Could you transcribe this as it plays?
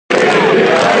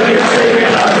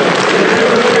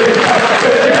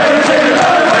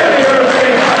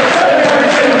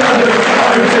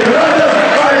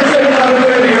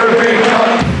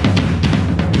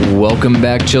Welcome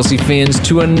back, Chelsea fans,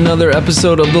 to another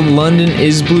episode of the London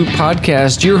is Blue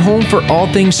podcast, your home for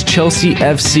all things Chelsea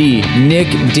FC. Nick,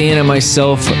 Dan, and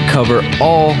myself cover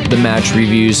all the match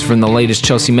reviews from the latest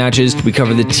Chelsea matches. We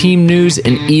cover the team news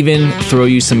and even throw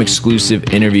you some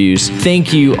exclusive interviews.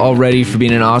 Thank you already for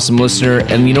being an awesome listener,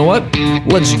 and you know what?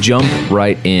 Let's jump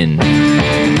right in.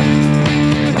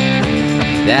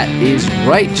 That is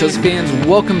right, Chelsea fans.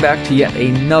 Welcome back to yet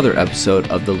another episode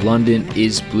of the London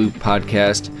is Blue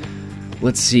podcast.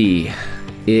 Let's see.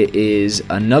 It is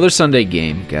another Sunday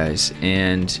game, guys,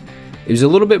 and it was a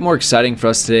little bit more exciting for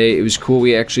us today. It was cool.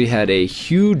 We actually had a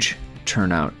huge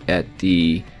turnout at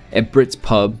Brit's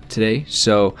Pub today.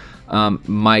 So,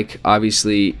 Mike,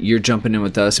 obviously, you're jumping in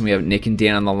with us, and we have Nick and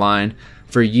Dan on the line.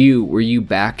 For you, were you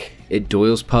back at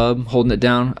Doyle's Pub, holding it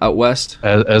down out west?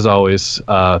 As always,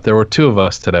 there were two of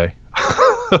us today.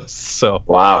 So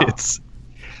wow, it's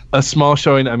a small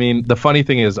showing. I mean, the funny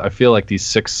thing is, I feel like these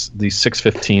 6:15,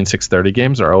 6:30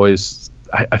 games are always.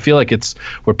 I feel like it's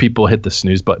where people hit the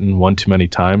snooze button one too many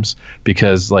times,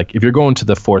 because like if you're going to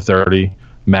the 4:30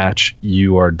 match,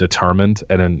 you are determined,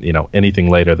 and then anything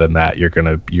later than that, you're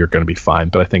gonna be fine.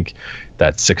 But I think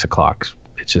that 6 o'clock.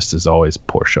 It just is always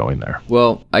poor showing there.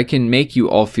 Well, I can make you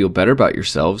all feel better about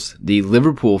yourselves. The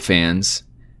Liverpool fans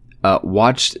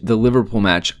watched the Liverpool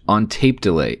match on tape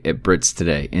delay at Brits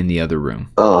today in the other room.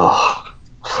 Oh,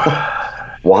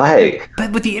 why?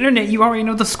 But with the internet, you already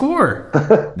know the score.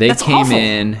 They came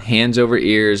in, hands over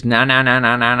ears. No,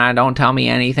 don't tell me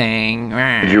anything.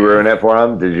 Did you ruin it for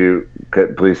them?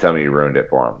 Please tell me you ruined it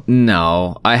for them.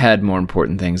 No, I had more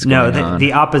important things going on. No,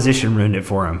 the opposition ruined it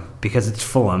for him because it's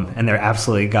Fulham and they're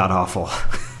absolutely god-awful.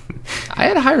 I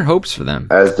had higher hopes for them.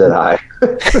 As did I.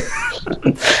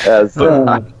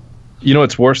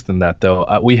 It's worse than that,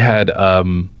 though. We had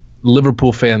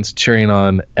Liverpool fans cheering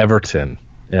on Everton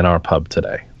in our pub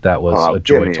today. That was a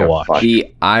joy to watch.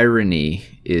 The irony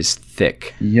is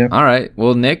thick. Yep. All right.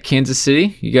 Well, Nick, Kansas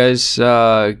City, you guys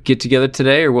get together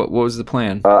today, or what was the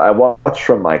plan? I watched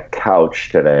from my couch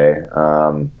today,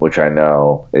 which I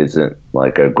know isn't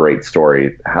like a great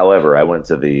story. However, I went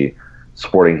to the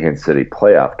Sporting Kansas City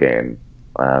playoff game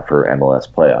for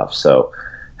MLS playoffs, so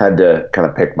had to kind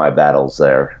of pick my battles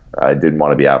there. I didn't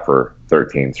want to be out for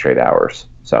 13 straight hours,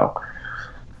 so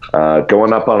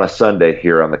going up on a Sunday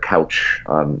here on the couch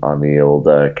on the old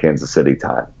Kansas City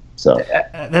time. So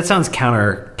that sounds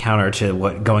counter to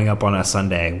what going up on a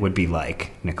Sunday would be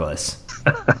like, Nicholas.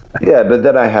 Yeah, but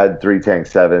then I had 3 Tank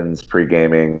 7s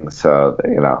pre-gaming, so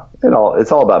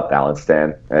it's all about balance,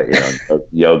 Dan.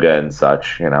 Yoga and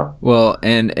such. Well,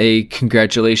 and a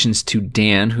congratulations to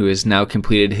Dan, who has now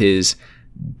completed his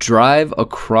drive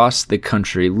across the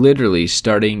country, literally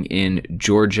starting in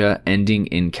Georgia, ending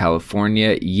in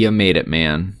California. You made it,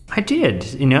 man. I did.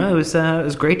 It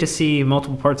was great to see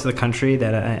multiple parts of the country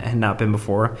that I had not been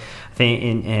before. I think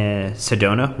in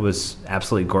Sedona was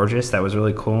absolutely gorgeous. That was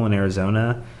really cool in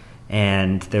Arizona.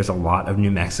 And there's a lot of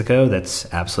New Mexico that's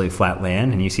absolutely flat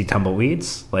land, and you see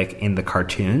tumbleweeds like in the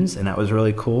cartoons, and that was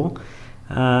really cool.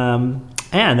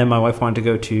 And then my wife wanted to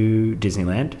go to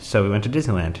Disneyland, so we went to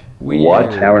Disneyland. What?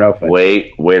 Now we're open.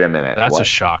 Wait a minute. That's what? A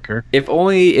shocker. If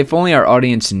only our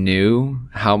audience knew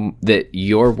how that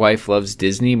your wife loves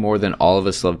Disney more than all of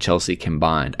us love Chelsea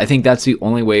combined. I think that's the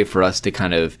only way for us to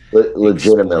kind of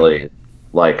legitimately,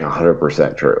 like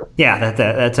 100% true. Yeah,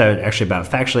 that's actually about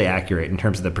factually accurate in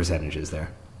terms of the percentages there.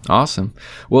 Awesome.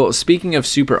 Well, speaking of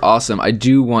super awesome, I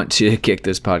do want to kick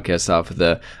this podcast off with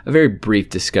a very brief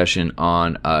discussion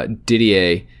on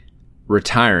Didier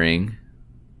retiring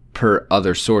per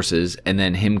other sources, and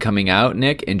then him coming out,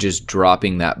 Nick, and just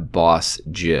dropping that boss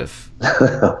gif.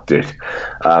 Dude,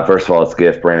 first of all, it's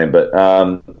GIF, Brandon.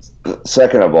 But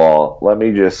second of all, let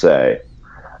me just say,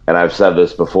 and I've said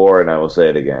this before and I will say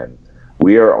it again,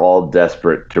 we are all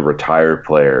desperate to retire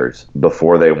players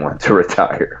before they want to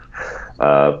retire.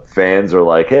 Fans are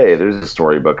like, hey, there's a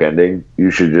storybook ending.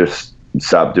 You should just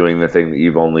stop doing the thing that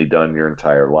you've only done your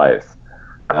entire life.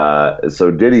 So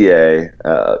Didier,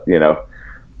 a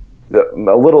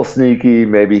little sneaky.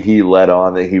 Maybe he let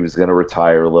on that he was going to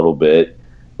retire a little bit.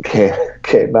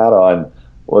 Came out on,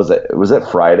 was it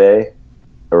Friday?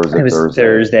 Or was it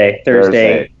Thursday?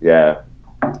 Thursday. Yeah.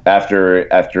 After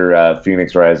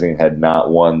Phoenix Rising had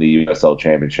not won the USL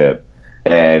Championship,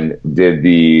 and did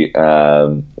the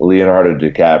Leonardo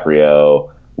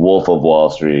DiCaprio Wolf of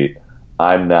Wall Street,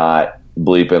 I'm not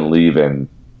bleeping leaving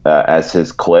as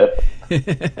his clip.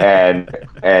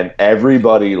 and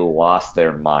everybody lost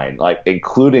their mind, like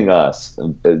including us.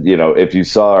 If you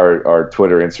saw our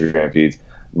Twitter, Instagram feeds,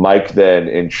 Mike then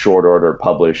in short order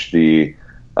published the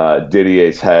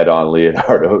Didier's head on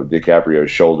Leonardo DiCaprio's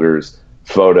shoulders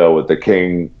photo with the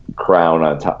king crown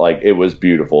on top. Like, it was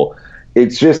beautiful.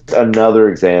 It's just another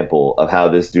example of how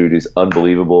this dude is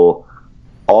unbelievable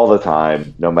all the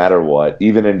time, no matter what.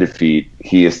 Even in defeat,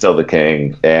 he is still the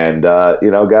king. And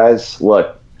guys,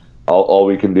 look, all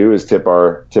we can do is tip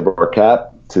our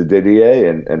cap to Didier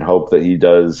and hope that he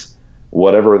does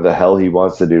whatever the hell he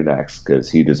wants to do next, because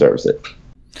he deserves it.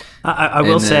 I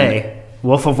will say,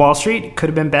 Wolf of Wall Street could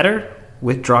have been better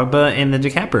with Drogba in the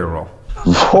DiCaprio role.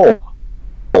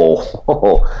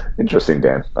 Oh, interesting,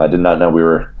 Dan. I did not know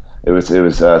it was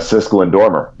Siskel and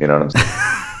Dormer. You know what I'm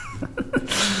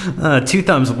saying? 2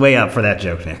 thumbs way up for that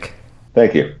joke, Nick.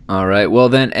 Thank you. All right. Well,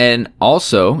 then, and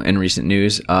also in recent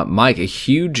news, Mike, a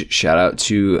huge shout out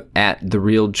to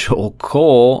 @TheRealJoel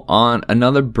Cole on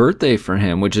another birthday for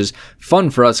him, which is fun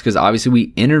for us because obviously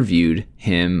we interviewed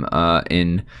him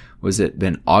in, was it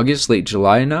been August, late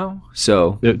July now?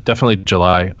 So definitely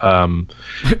July.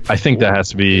 I think that has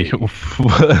to be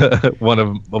one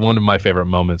of my favorite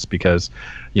moments because,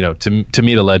 to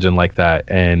meet a legend like that,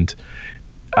 and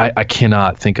I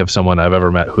cannot think of someone I've ever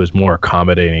met who is more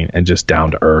accommodating and just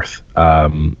down to earth.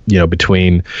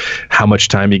 Between how much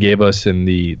time he gave us in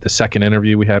the second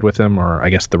interview we had with him, or I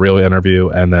guess the real interview,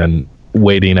 and then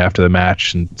waiting after the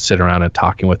match and sitting around and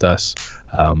talking with us.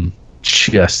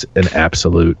 Just an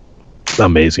absolute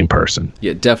amazing person.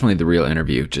 Yeah, definitely the real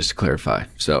interview, just to clarify.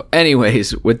 So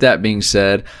anyways, with that being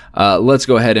said, let's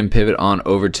go ahead and pivot on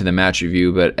over to the match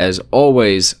review. But as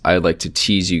always, I'd like to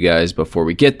tease you guys before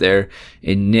we get there.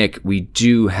 And Nick, we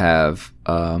do have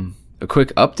a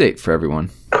quick update for everyone.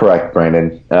 Correct,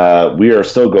 Brandon. We are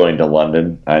still going to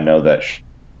London. I know that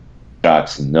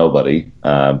shocks nobody,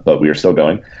 but we are still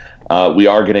going. We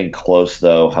are getting close,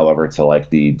 though, however, to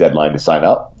the deadline to sign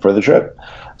up for the trip.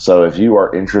 So if you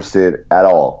are interested at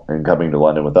all in coming to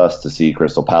London with us to see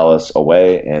Crystal Palace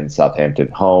away and Southampton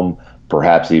home,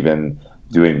 perhaps even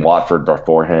doing Watford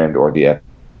beforehand or the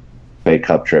FA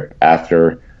Cup trip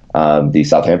after the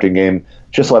Southampton game,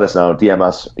 just let us know. DM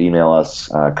us, email us,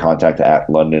 contact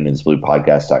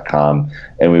 @LondonIsBluePodcast.com,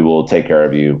 and we will take care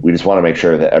of you. We just want to make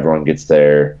sure that everyone gets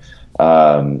their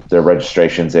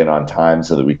registrations in on time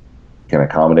so that we can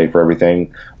accommodate for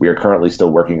everything. We are currently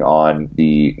still working on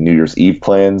the New Year's Eve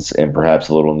plans and perhaps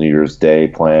a little New Year's Day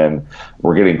plan.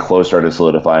 We're getting closer to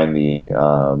solidifying the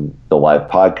live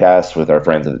podcast with our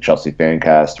friends at the Chelsea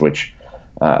Fancast, which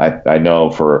I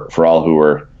know for all who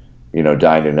are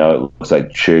dying to know, it looks like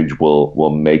Chidge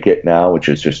will make it now, which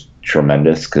is just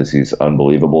tremendous because he's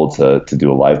unbelievable to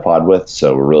do a live pod with.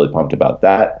 So we're really pumped about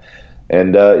that.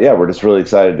 And we're just really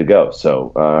excited to go.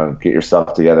 So get your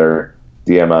stuff together.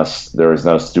 DM us. There is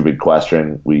no stupid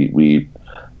question. We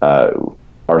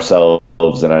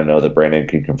ourselves, and I know that Brandon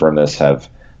can confirm this, have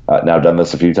now done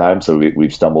this a few times. So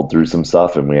we've stumbled through some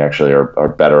stuff, and we actually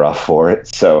are better off for it.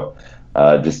 So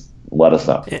just let us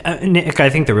know. Nick,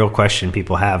 I think the real question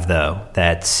people have, though,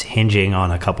 that's hinging on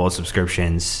a couple of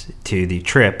subscriptions to the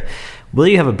trip, will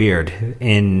you have a beard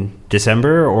in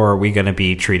December, or are we going to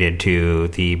be treated to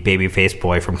the baby-faced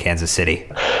boy from Kansas City?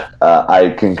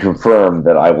 I can confirm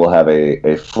that I will have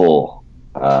a full,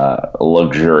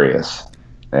 luxurious,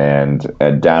 and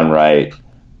a downright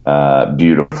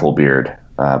beautiful beard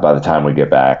by the time we get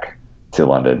back to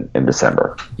London in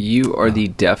December. You are the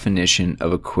definition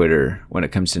of a quitter when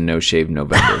it comes to No Shave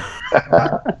November.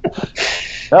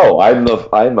 No,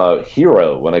 I'm a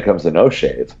hero when it comes to no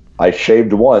shave. I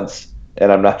shaved once, and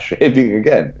I'm not shaving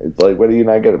again. It's like, what do you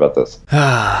not get about this?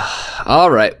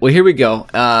 All right. Well, here we go.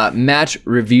 Match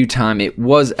review time. It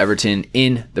was Everton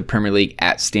in the Premier League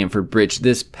at Stamford Bridge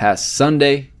this past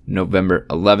Sunday, November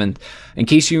 11th. In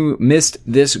case you missed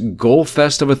this goal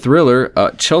fest of a thriller,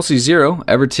 Chelsea 0,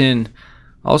 Everton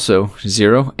also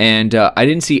 0. And I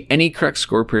didn't see any correct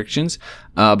score predictions,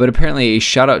 but apparently a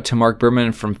shout out to Mark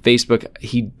Berman from Facebook.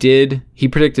 He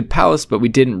predicted Palace, but we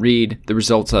didn't read the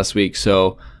results last week.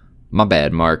 So my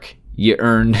bad, Mark. You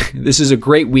earned. This is a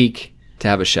great week to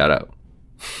have a shout out.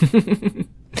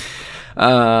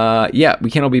 We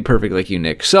can't all be perfect like you,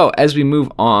 Nick. So as we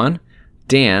move on,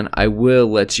 Dan, I will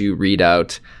let you read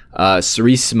out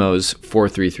Cerissimo's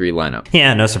 4-3-3 lineup.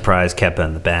 Yeah, no surprise. Kepa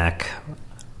in the back.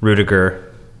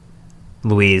 Rudiger,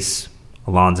 Luiz,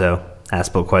 Alonso,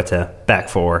 Azpilicueta, back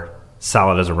four,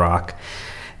 solid as a rock.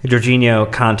 Jorginho,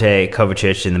 Kanté,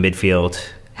 Kovacic in the midfield.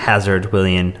 Hazard,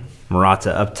 Willian,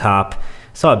 Morata up top.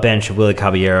 Saw a bench of Willy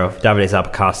Caballero, Davide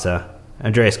Zappacosta,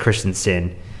 Andreas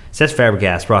Christensen, Cesc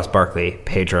Fabregas, Ross Barkley,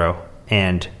 Pedro,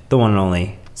 and the one and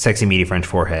only sexy meaty French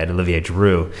forehead, Olivier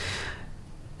Giroud.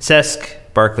 Cesc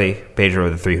Barkley, Pedro were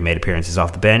the three who made appearances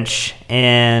off the bench,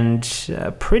 and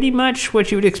pretty much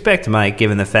what you would expect, Mike,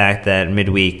 given the fact that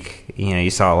midweek, you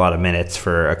saw a lot of minutes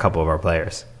for a couple of our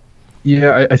players.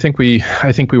 Yeah, I think we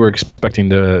were expecting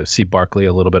to see Barkley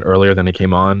a little bit earlier than he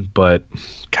came on, but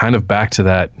kind of back to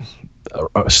that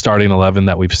starting 11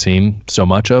 that we've seen so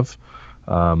much of.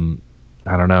 I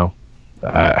don't know.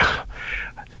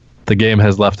 The game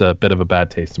has left a bit of a bad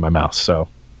taste in my mouth, so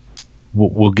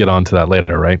we'll get on to that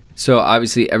later, right? So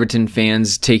obviously Everton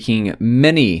fans taking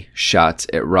many shots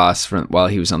at Ross while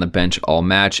he was on the bench all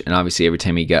match, and obviously every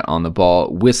time he got on the ball,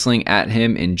 whistling at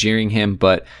him and jeering him,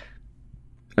 but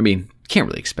I mean, can't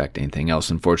really expect anything else,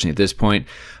 unfortunately, at this point.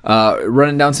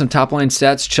 Running down some top-line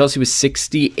stats, Chelsea was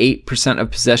 68%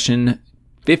 of possession,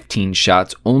 15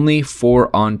 shots, only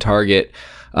 4 on target,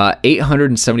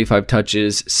 875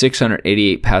 touches,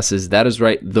 688 passes. That is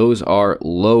right. Those are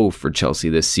low for Chelsea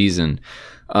this season.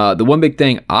 The one big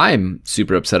thing I'm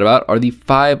super upset about are the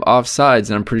 5 offsides,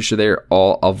 and I'm pretty sure they're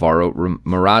all Alvaro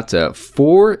Morata.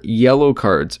 4 yellow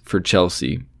cards for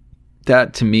Chelsea.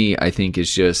 That, to me, I think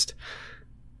is just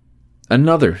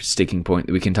another sticking point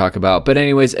that we can talk about. But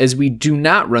anyways, as we do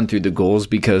not run through the goals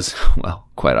because, well,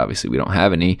 quite obviously we don't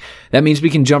have any, that means we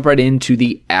can jump right into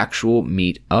the actual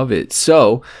meat of it.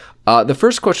 So the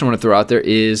first question I want to throw out there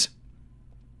is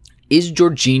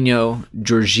Jorginho,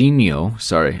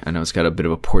 sorry, I know it's got a bit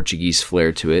of a Portuguese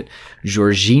flair to it,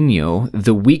 Jorginho,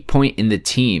 the weak point in the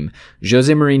team?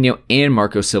 Jose Mourinho and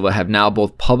Marco Silva have now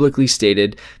both publicly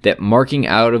stated that marking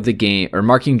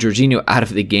Jorginho out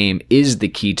of the game is the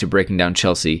key to breaking down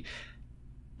Chelsea.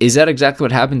 Is that exactly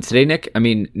what happened today, Nick? I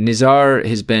mean, Nizar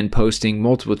has been posting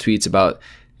multiple tweets about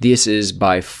this is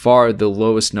by far the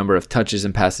lowest number of touches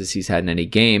and passes he's had in any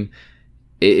game.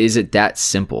 Is it that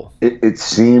simple? It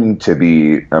seemed to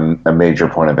be a major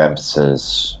point of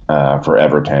emphasis for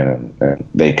Everton, and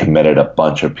they committed a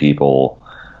bunch of people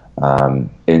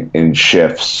in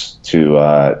shifts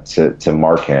to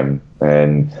mark him.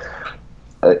 And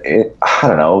I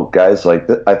don't know, guys. Like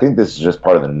I think this is just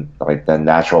part of the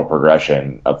natural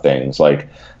progression of things. Like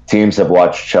teams have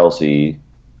watched Chelsea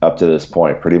up to this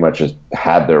point pretty much just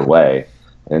had their way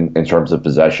in terms of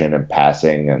possession and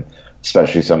passing, and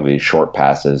especially some of these short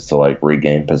passes to like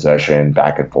regain possession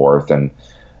back and forth, and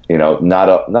not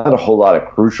a whole lot of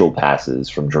crucial passes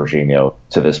from Jorginho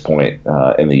to this point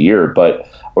in the year. But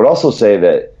I would also say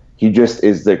that he just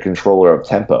is the controller of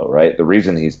tempo, right? The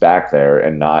reason he's back there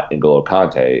and not N'Golo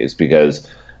Kante is because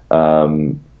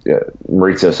Maurizio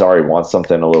Sarri wants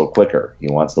something a little quicker. He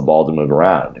wants the ball to move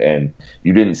around, and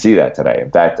you didn't see that today.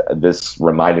 In fact, this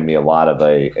reminded me a lot of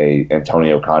a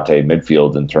Antonio Conte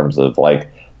midfield in terms of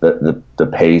like the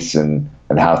pace and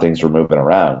how things were moving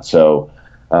around. So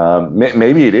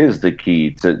maybe it is the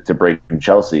key to breaking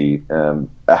Chelsea.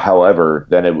 However,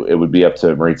 then it would be up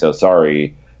to Maurizio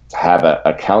Sarri to have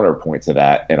a counterpoint to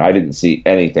that. And I didn't see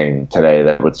anything today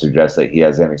that would suggest that he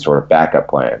has any sort of backup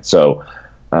plan. So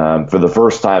for the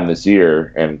first time this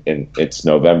year, and it's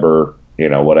November,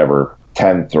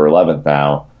 10th or 11th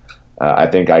now, I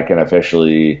think I can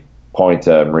officially point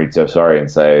to Maurizio Sarri and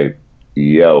say,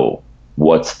 yo,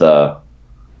 what's the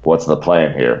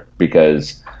plan here?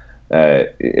 Because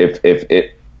if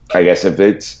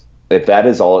that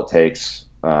is all it takes,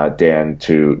 Dan,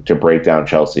 to break down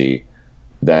Chelsea,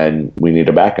 then we need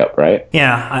a backup, right?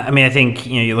 Yeah, I mean, I think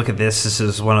you look at this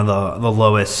is one of the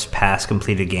lowest pass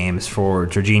completed games for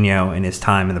Jorginho in his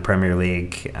time in the Premier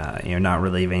League. Not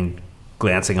really even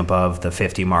glancing above the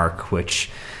 50 mark, which,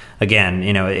 again,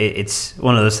 it's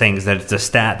one of those things that it's a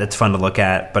stat that's fun to look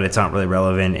at, but it's not really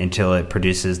relevant until it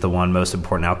produces the one most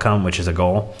important outcome, which is a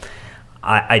goal.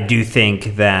 I do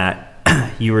think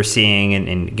that you were seeing,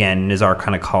 and again, Nizar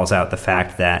kind of calls out the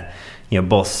fact that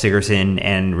both Sigurdsson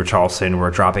and Richarlison were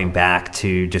dropping back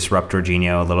to disrupt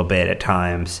Jorginho a little bit at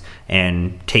times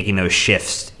and taking those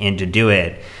shifts in to do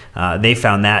it. They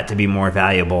found that to be more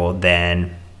valuable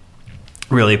than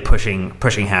really pushing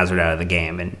Hazard out of the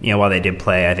game. And while they did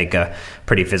play, I think, a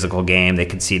pretty physical game, they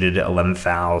conceded 11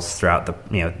 fouls throughout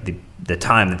the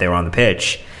time that they were on the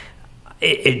pitch.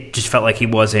 It just felt like he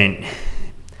wasn't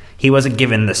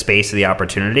given the space or the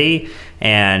opportunity,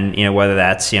 and whether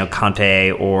that's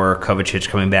Conte or Kovacic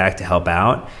coming back to help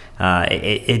out,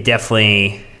 it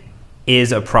definitely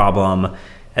is a problem,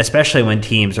 especially when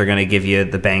teams are going to give you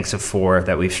the banks of 4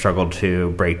 that we've struggled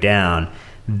to break down.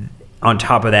 On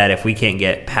top of that, if we can't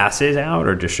get passes out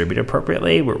or distribute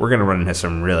appropriately, we're going to run into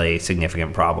some really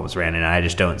significant problems, Brandon. I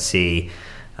just don't see,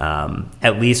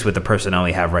 at least with the personnel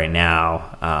we have right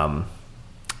now,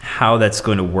 how that's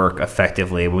going to work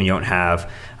effectively when you don't have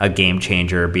a game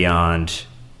changer beyond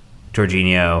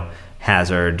Jorginho,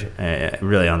 Hazard,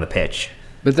 really on the pitch.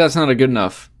 But that's not a good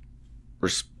enough.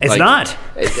 It's not.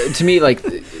 To me, like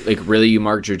really, you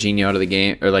mark Jorginho out of the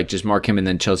game, or like just mark him and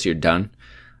then Chelsea are done.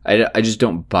 I just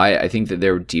don't buy it. I think that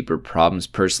there were deeper problems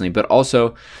personally, but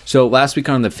also, so last week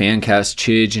on the Fancast,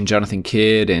 Chidge and Jonathan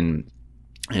Kidd and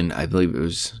I believe it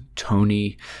was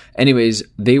Tony. Anyways,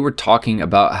 they were talking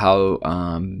about how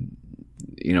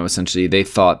essentially they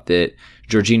thought that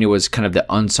Jorginho was kind of the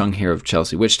unsung hero of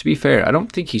Chelsea. Which, to be fair, I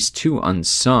don't think he's too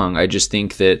unsung. I just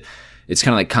think that it's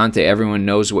kind of like Conte. Everyone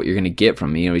knows what you're going to get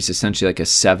from him. He's essentially like a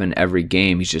 7 every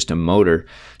game. He's just a motor.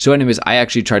 So anyways, I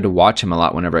actually tried to watch him a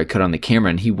lot whenever I could on the camera.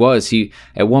 And he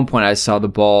at one point I saw the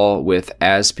ball with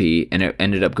Aspi and it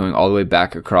ended up going all the way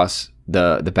back across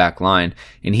the back line.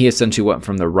 And he essentially went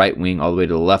from the right wing all the way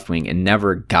to the left wing and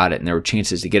never got it. And there were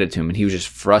chances to get it to him. And he was just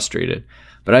frustrated.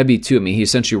 But I'd be too. I mean, he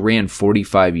essentially ran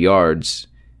 45 yards,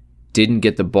 didn't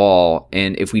get the ball.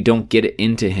 And if we don't get it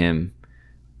into him,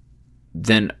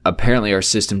 then apparently our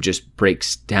system just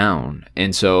breaks down.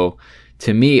 And so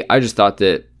to me, I just thought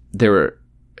that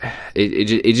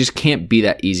it just can't be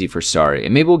that easy for Sarri.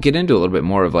 And maybe we'll get into a little bit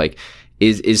more of like,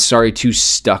 is Sarri too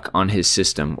stuck on his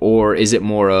system? Or is it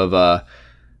more of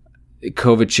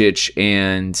Kovacic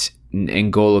and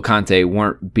N'Golo Kante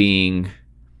weren't being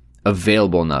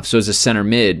available enough? So as a center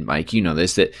mid, Mike, you know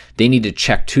this, that they need to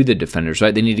check to the defenders,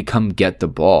 right? They need to come get the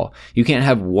ball. You can't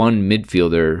have one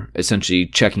midfielder essentially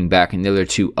checking back and the other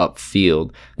two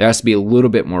upfield. There has to be a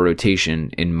little bit more rotation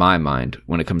in my mind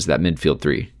when it comes to that midfield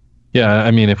three. Yeah,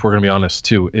 I mean, if we're going to be honest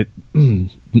too,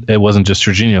 it wasn't just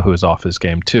Jorginho who was off his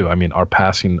game too. I mean, our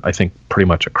passing, I think pretty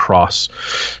much across,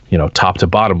 top to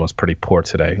bottom was pretty poor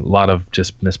today. A lot of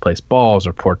just misplaced balls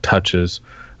or poor touches.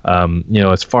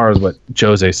 As far as what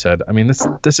Jose said, I mean,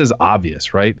 this is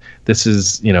obvious, right? This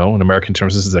is, in American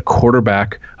terms, this is a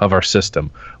quarterback of our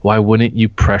system. Why wouldn't you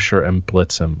pressure and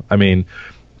blitz him? I mean,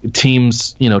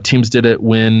 teams did it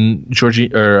when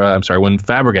when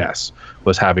Fabregas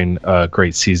was having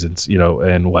great seasons,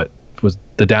 and what was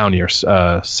the down years,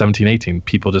 17, 18,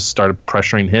 people just started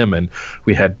pressuring him and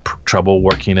we had trouble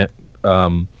working it,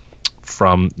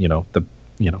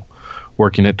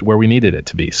 working it where we needed it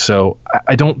to be. So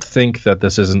I don't think that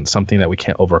this isn't something that we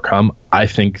can't overcome. I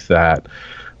think that,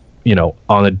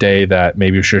 on a day that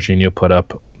maybe Jorginho put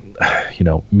up,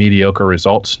 mediocre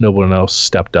results, no one else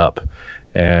stepped up.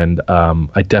 And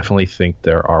I definitely think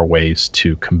there are ways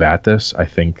to combat this. I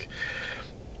think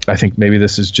maybe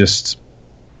this is just,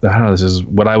 this is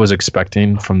what I was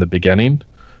expecting from the beginning.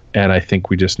 And I think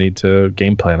we just need to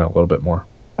game plan it a little bit more.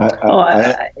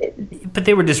 But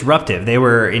they were disruptive. They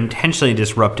were intentionally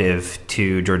disruptive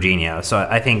to Jorginho. So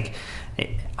I think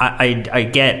I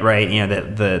get, right,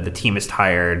 that the team is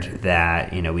tired,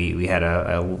 that, we had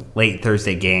a late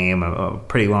Thursday game, a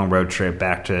pretty long road trip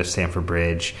back to Stamford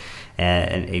Bridge,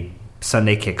 and a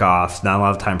Sunday kickoff, not a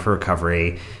lot of time for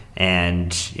recovery.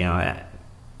 And,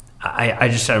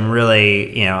 I'm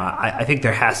really, I think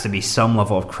there has to be some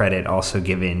level of credit also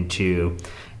given to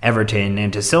Everton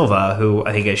and to Silva, who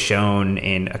I think has shown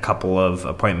in a couple of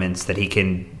appointments that he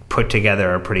can put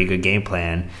together a pretty good game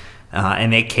plan.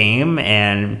 And they came,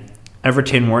 and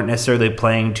Everton weren't necessarily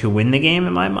playing to win the game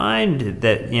in my mind.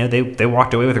 That they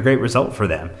walked away with a great result for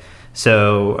them.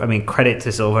 So I mean, credit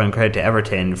to Silva and credit to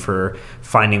Everton for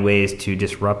finding ways to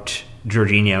disrupt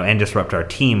Jorginho and disrupt our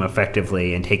team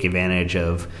effectively and take advantage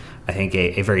of, I think,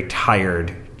 a very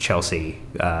tired Chelsea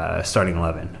starting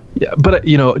 11. Yeah, but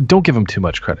don't give them too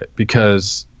much credit,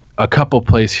 because a couple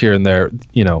plays here and there,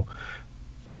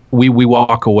 we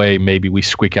walk away, maybe we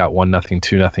squeak out 1-0,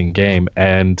 2-0 game,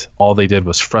 and all they did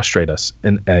was frustrate us,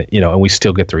 and and we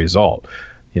still get the result.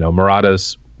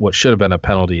 Morata's what should have been a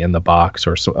penalty in the box,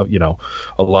 or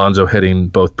Alonso hitting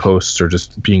both posts or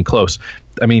just being close.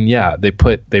 I mean, yeah,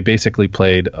 they basically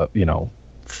played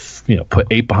put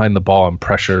 8 behind the ball and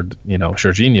pressured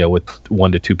Jorginho with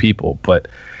 1 to 2 people, but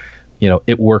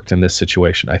it worked in this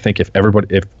situation. I think if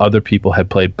other people had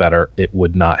played better, it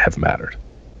would not have mattered.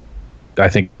 I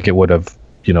think it would have,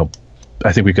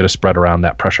 I think we could have spread around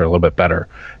that pressure a little bit better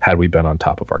had we been on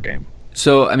top of our game.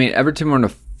 So, I mean, Everton were in a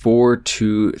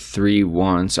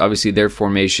 4-2-3-1. So obviously their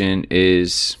formation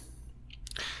is,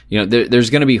 there's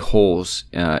going to be holes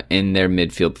in their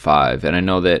midfield 5. And I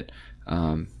know that,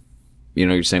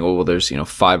 you're saying, oh, well, there's,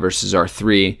 5 versus our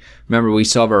 3. Remember, we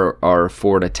still have our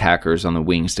forward attackers on the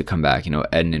wings to come back,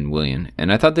 Eden and Willian.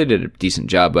 And I thought they did a decent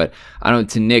job. But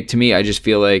to me, I just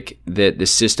feel like that the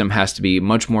system has to be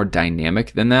much more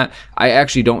dynamic than that. I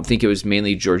actually don't think it was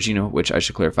mainly Jorginho, which I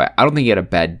should clarify. I don't think he had a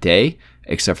bad day,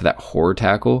 except for that horror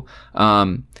tackle.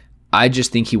 I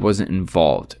just think he wasn't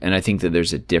involved, and I think that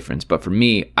there's a difference. But for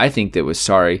me, I think that with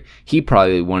Sarri, he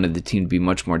probably wanted the team to be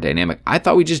much more dynamic. I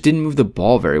thought we just didn't move the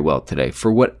ball very well today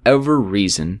for whatever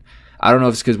reason. I don't know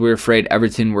if it's because we were afraid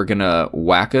Everton were going to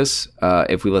whack us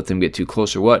if we let them get too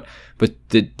close or what, but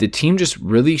the team just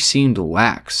really seemed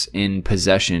lax in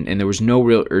possession, and there was no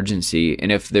real urgency.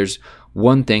 And if there's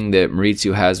one thing that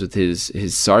Maurizio has with his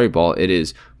Sarri ball, it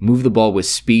is move the ball with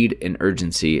speed and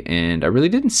urgency. And I really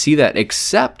didn't see that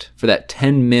except for that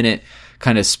 10-minute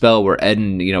kind of spell where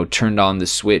Eden, turned on the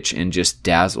switch and just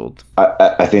dazzled.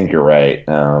 I think you're right.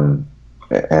 And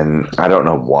I don't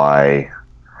know why.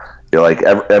 Like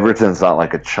Everton's not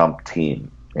like a chump team.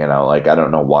 I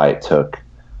don't know why it took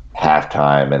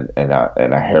halftime and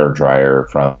a hairdryer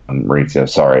from Maurizio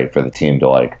Sarri for the team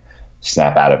to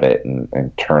snap out of it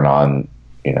and turn on,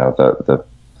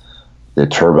 the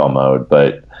turbo mode.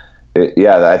 But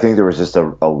I think there was just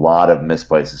a lot of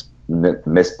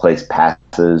misplaced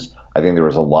passes. I think there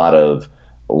was a lot of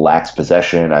lax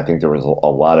possession. I think there was a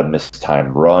lot of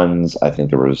mistimed runs. I think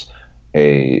there was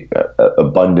a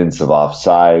abundance of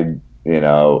offside,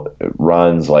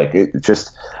 runs.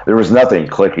 There was nothing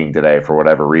clicking today for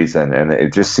whatever reason. And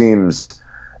it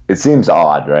seems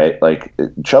odd, right?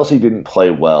 Chelsea didn't play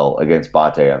well against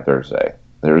Bate on Thursday.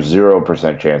 There's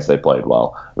 0% chance they played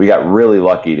well. We got really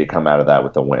lucky to come out of that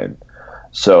with a win.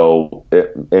 So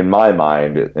in my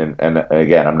mind, and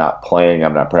again, I'm not playing,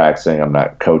 I'm not practicing, I'm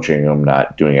not coaching, I'm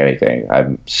not doing anything.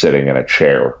 I'm sitting in a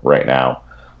chair right now,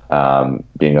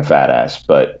 being a fat ass.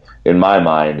 But in my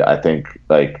mind, I think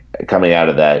coming out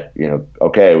of that,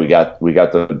 okay, we got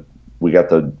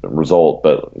the result,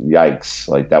 but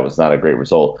yikes, that was not a great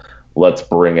result. Let's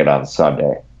bring it on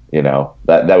Sunday.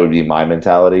 That would be my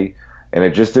mentality. And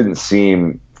it just didn't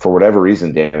seem, for whatever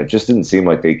reason, Dan, it just didn't seem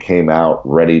like they came out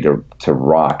ready to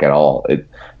rock at all.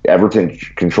 Everton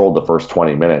controlled the first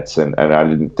 20 minutes, and I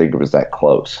didn't think it was that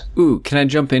close. Ooh, can I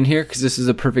jump in here? Because this is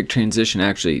a perfect transition,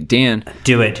 actually. Dan.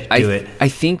 Do it. I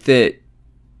think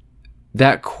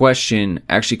that question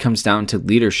actually comes down to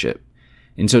leadership.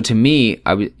 And so to me,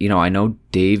 I know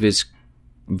Dave is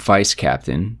vice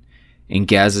captain and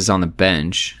Gaz is on the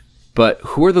bench, but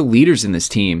who are the leaders in this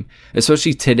team,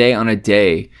 especially today on a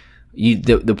day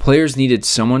the players needed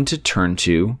someone to turn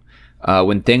to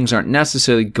when things aren't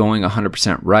necessarily going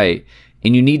 100% right,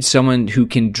 and you need someone who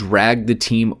can drag the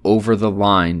team over the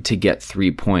line to get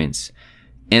 3 points.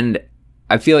 And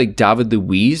I feel like David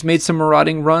Luiz made some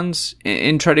marauding runs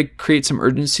and try to create some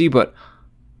urgency, but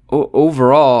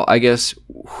overall, I guess,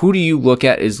 who do you look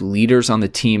at as leaders on the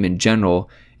team in general,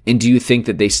 and do you think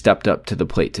that they stepped up to the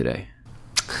plate today?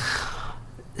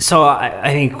 So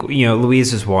I think,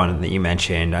 Luiz is one that you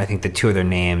mentioned. I think the two other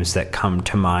names that come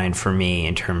to mind for me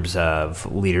in terms of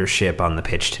leadership on the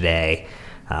pitch today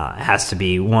has to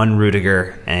be one,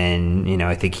 Rudiger. And,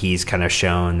 I think he's kind of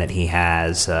shown that he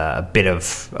has a bit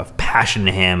of passion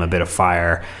to him, a bit of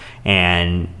fire,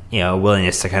 and, a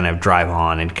willingness to kind of drive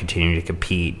on and continue to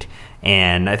compete.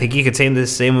 And I think you could say the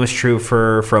same was true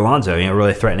for Alonso,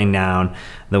 really threatening down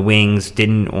the wings,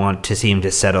 didn't want to seem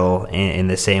to settle in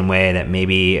the same way that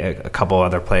maybe a couple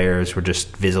other players were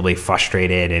just visibly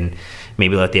frustrated and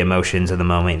maybe let the emotions of the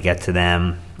moment get to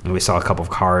them. And we saw a couple of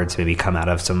cards maybe come out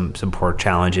of some poor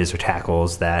challenges or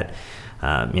tackles that,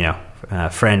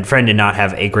 Friend did not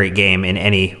have a great game in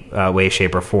any way,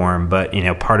 shape, or form, but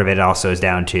part of it also is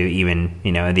down to even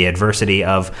the adversity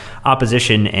of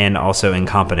opposition and also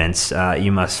incompetence.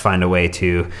 You must find a way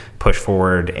to push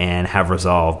forward and have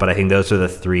resolve. But I think those are the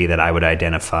three that I would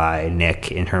identify,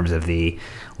 Nick, in terms of the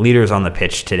leaders on the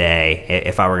pitch today.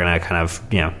 If I were going to kind of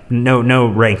no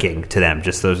ranking to them,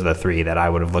 just those are the three that I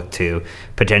would have looked to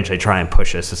potentially try and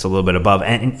push us just a little bit above.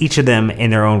 And each of them, in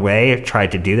their own way,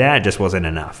 tried to do that. It just wasn't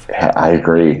enough. I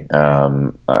agree.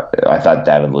 I thought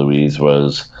David Luiz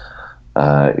was,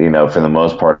 for the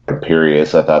most part,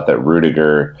 imperious. I thought that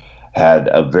Rudiger had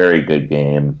a very good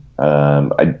game.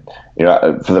 For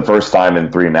the first time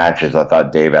in 3 matches, I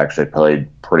thought Dave actually played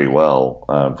pretty well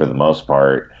for the most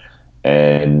part.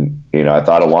 And, I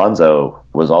thought Alonso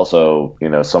was also,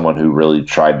 someone who really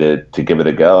tried to give it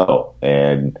a go.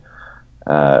 And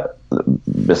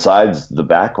besides the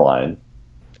back line,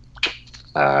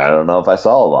 I don't know if I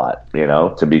saw a lot,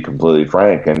 to be completely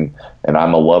frank. And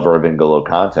I'm a lover of N'Golo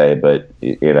Kante, but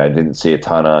I didn't see a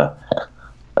ton of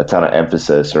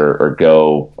emphasis or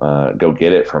go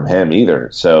get it from him either.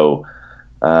 So,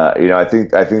 I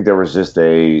think there was just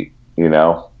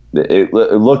it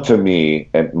looked to me,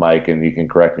 and Mike, and you can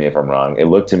correct me if I'm wrong, it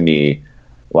looked to me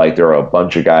like there were a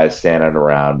bunch of guys standing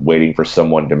around waiting for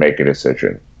someone to make a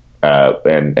decision.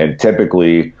 And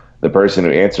typically the person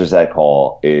who answers that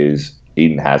call is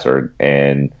Eden Hazard.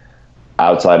 And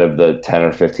outside of the 10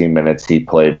 or 15 minutes he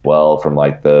played well from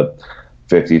like the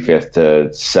 55th to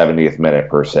 70th minute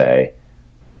per se,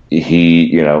 he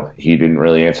didn't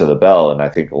really answer the bell. And I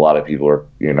think a lot of people were,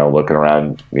 looking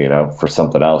around, for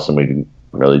something else, and we didn't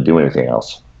really do anything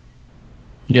else.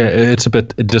 Yeah, it's a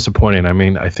bit disappointing. I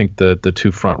mean, I think the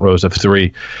two front rows of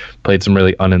three played some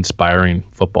really uninspiring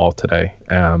football today.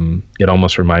 It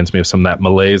almost reminds me of some of that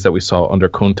malaise that we saw under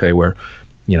Conte, where,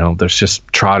 there's just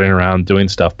trotting around doing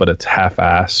stuff, but it's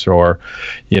half-ass, or,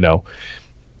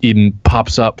 Eden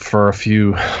pops up for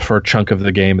a chunk of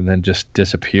the game and then just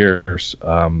disappears.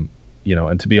 And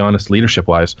to be honest,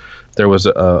 leadership-wise, there was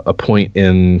a point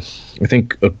in, I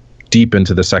think, deep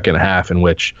into the second half in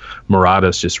which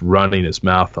Morata's just running his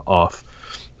mouth off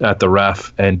at the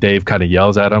ref, and Dave kind of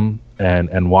yells at him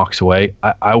and walks away.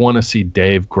 I want to see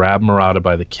Dave grab Morata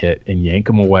by the kit and yank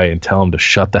him away and tell him to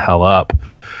shut the hell up,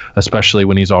 especially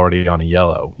when he's already on a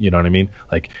yellow. You know what I mean?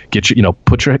 Like, get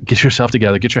yourself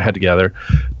together, get your head together,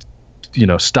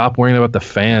 stop worrying about the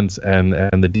fans and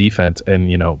the defense,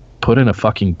 and put in a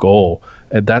fucking goal.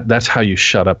 And that's how you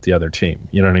shut up the other team.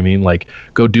 You know what I mean? Like,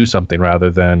 go do something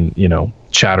rather than,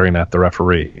 chattering at the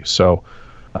referee. So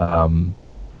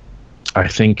I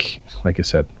think, like I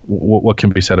said, what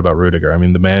can be said about Rudiger? I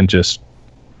mean, the man just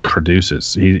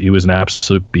produces. He was an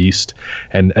absolute beast.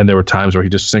 And there were times where he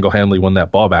just single-handedly won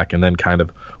that ball back and then kind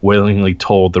of willingly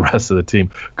told the rest of the team,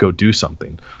 go do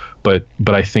something. But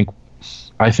I think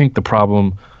the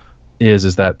problem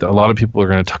is that a lot of people are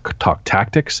going to talk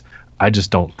tactics. I just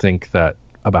don't think that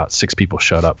about 6 people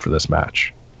showed up for this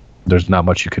match. There's not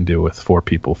much you can do with 4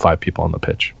 people, 5 people on the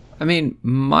pitch. I mean,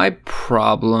 my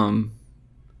problem,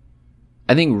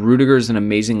 I think Rudiger is an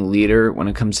amazing leader when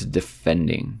it comes to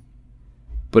defending,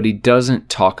 but he doesn't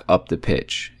talk up the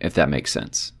pitch, if that makes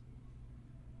sense.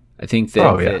 I think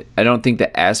that, I don't think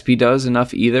that Aspie does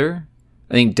enough either.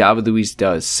 I think David Luiz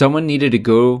does. Someone needed to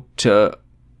go to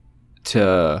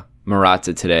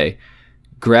Morata today,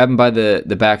 grab him by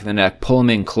the back of the neck, pull him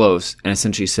in close, and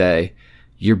essentially say,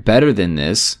 you're better than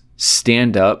this.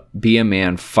 Stand up, be a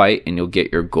man, fight, and you'll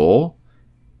get your goal.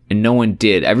 And no one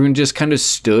did. Everyone just kind of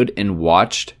stood and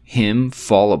watched him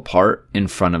fall apart in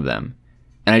front of them.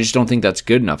 And I just don't think that's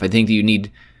good enough. I think that you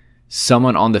need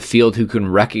someone on the field who can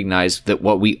recognize that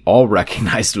what we all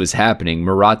recognized was happening.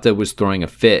 Morata was throwing a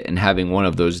fit and having one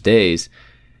of those days.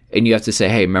 And you have to say,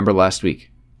 hey, remember last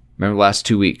week? Remember the last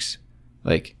 2 weeks?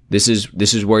 Like, this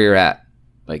is where you're at.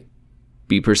 Like,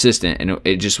 be persistent. And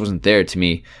it just wasn't there to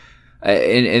me.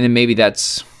 And then maybe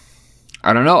that's,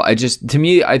 I don't know. To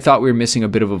me, I thought we were missing a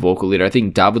bit of a vocal leader. I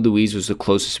think David Luiz was the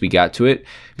closest we got to it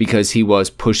because he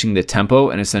was pushing the tempo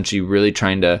and essentially really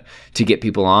trying to get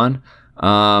people on.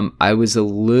 I was a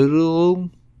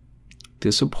little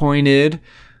disappointed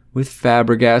with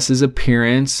Fabregas's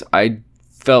appearance. I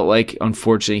felt like,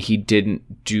 unfortunately, he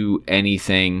didn't do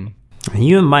anything.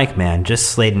 You and Mike, man, just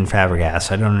slating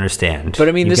Fabregas. I don't understand. But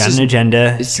I mean, you've got an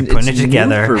agenda. You're putting it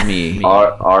together for me.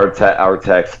 Our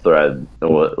text thread,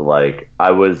 like, I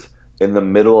was in the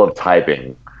middle of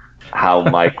typing how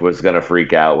Mike was gonna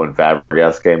freak out when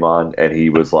Fabregas came on, and he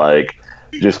was like,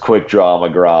 "Just quick draw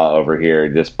McGraw over here,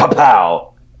 just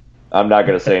pow." I'm not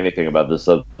gonna say anything about the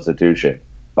substitution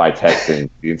by texting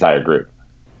the entire group.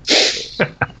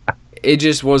 It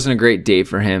just wasn't a great day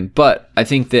for him. But I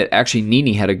think that actually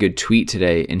Nini had a good tweet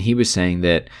today, and he was saying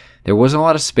that there wasn't a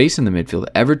lot of space in the midfield.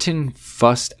 Everton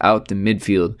fussed out the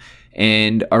midfield,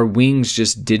 and our wings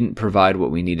just didn't provide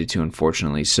what we needed to,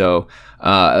 unfortunately. So,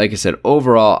 like I said,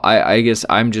 overall, I guess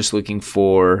I'm just looking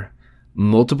for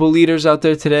multiple leaders out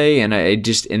there today, and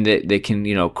they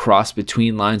can, cross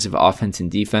between lines of offense and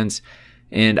defense.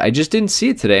 And I just didn't see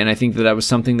it today, and I think that was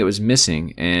something that was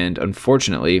missing. And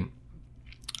unfortunately,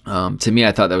 to me,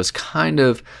 I thought that was kind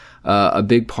of a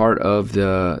big part of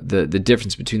the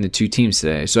difference between the two teams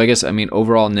today. So I guess,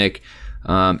 overall, Nick,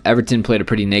 Everton played a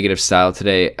pretty negative style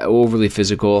today, overly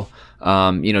physical.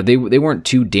 They weren't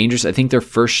too dangerous. I think their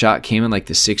first shot came in like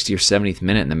the 60th or 70th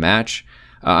minute in the match.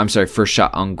 First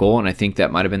shot on goal, and I think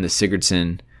that might have been the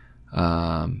Sigurdsson,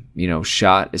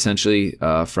 shot essentially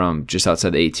from just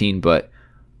outside the 18. But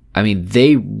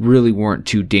they really weren't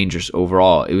too dangerous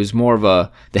overall. It was more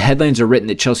of the headlines are written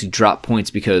that Chelsea dropped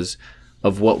points because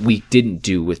of what we didn't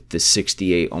do with the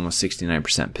 68, almost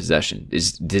 69% possession.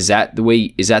 Is that the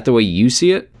way you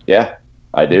see it? Yeah,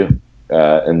 I do.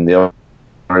 And the only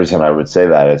reason I would say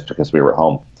that is because we were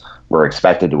home. We're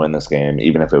expected to win this game,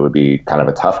 even if it would be kind of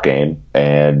a tough game.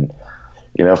 And,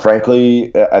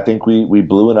 frankly, I think we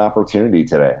blew an opportunity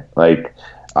today. Like,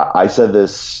 I said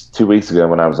this 2 weeks ago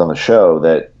when I was on the show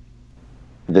that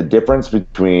the difference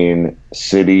between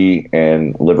City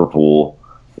and Liverpool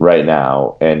right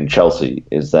now and Chelsea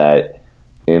is that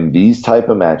in these type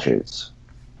of matches,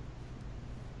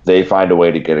 they find a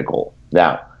way to get a goal.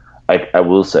 Now, I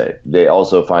will say they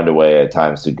also find a way at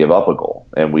times to give up a goal,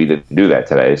 and we didn't do that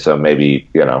today. So maybe,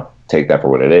 take that for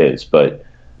what it is. But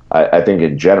I think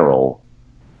in general,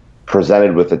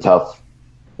 presented with a tough,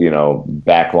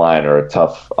 back line or a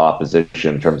tough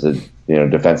opposition in terms of,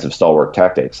 defensive stalwart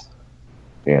tactics,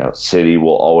 City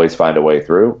will always find a way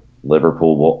through.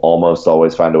 Liverpool will almost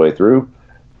always find a way through.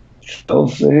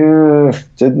 Chelsea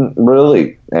didn't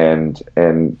really. And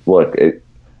look,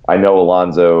 I know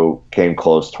Alonso came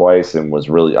close twice and was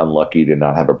really unlucky to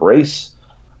not have a brace.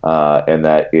 And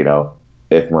that,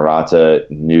 if Morata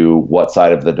knew what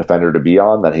side of the defender to be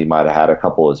on, that he might have had a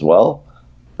couple as well.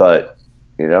 But,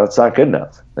 it's not good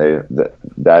enough.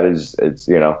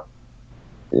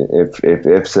 If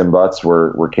ifs and buts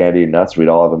were candy and nuts, we'd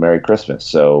all have a Merry Christmas.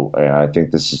 So I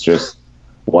think this is just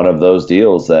one of those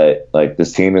deals that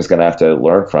this team is going to have to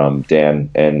learn from, Dan,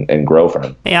 and grow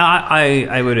from. Yeah,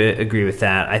 I would agree with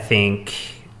that. I think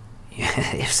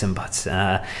ifs and buts.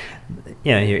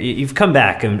 You've come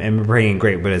back and bringing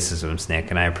great witticisms,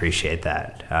 Nick, and I appreciate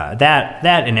that.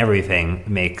 That and everything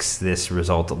makes this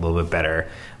result a little bit better.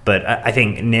 But I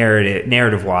think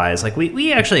narrative-wise,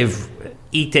 we actually have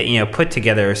put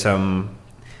together some,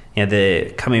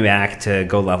 the coming back to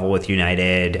go level with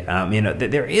United.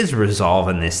 There is resolve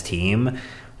in this team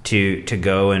to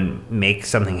go and make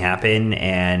something happen.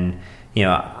 And,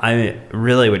 I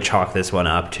really would chalk this one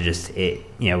up to just it.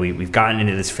 We've gotten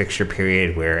into this fixture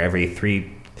period where every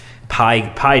 3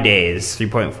 pi days,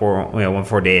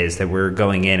 3.4 days that we're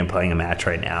going in and playing a match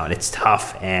right now, and it's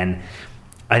tough. And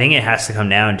I think it has to come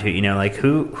down to,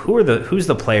 who's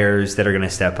the players that are going to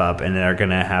step up and that are going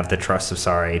to have the trust of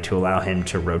Sarri to allow him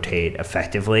to rotate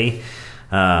effectively.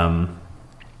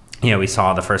 We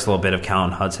saw the first little bit of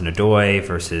Callum Hudson-Odoi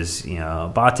versus,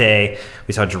 Abate.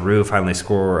 We saw Giroud finally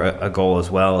score a goal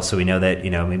as well. So we know that,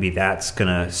 maybe that's going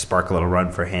to spark a little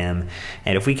run for him.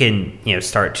 And if we can,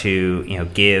 start to,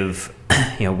 give,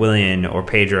 Willian or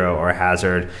Pedro or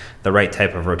Hazard the right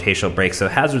type of rotational break. So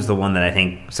Hazard's the one that I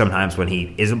think sometimes when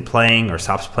he isn't playing or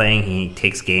stops playing, he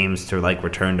takes games to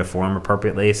return to form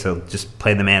appropriately. So just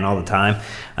play the man all the time.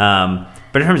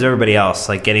 But in terms of everybody else,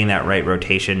 getting that right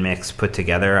rotation mix put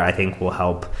together, I think will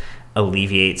help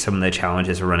alleviate some of the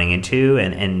challenges we're running into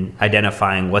and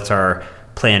identifying what's our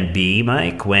plan B,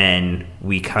 Mike, when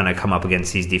we kind of come up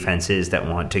against these defenses that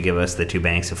want to give us the 2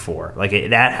 banks of 4.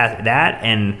 That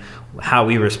and how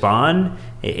we respond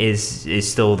is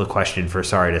still the question for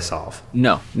Sarri to solve.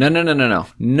 No,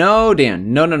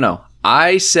 Dan. No.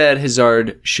 I said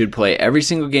Hazard should play every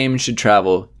single game and should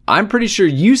travel. I'm pretty sure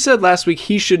you said last week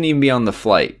he shouldn't even be on the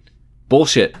flight.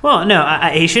 Bullshit. Well, no,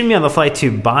 he shouldn't be on the flight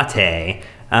to Bate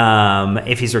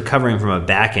if he's recovering from a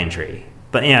back injury.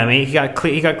 But he got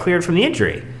cleared from the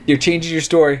injury. You're changing your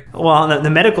story. Well, the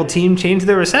medical team changed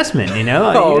their assessment. You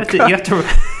have to.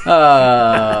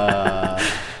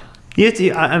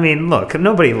 Look,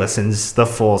 nobody listens the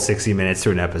full 60 minutes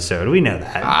to an episode. We know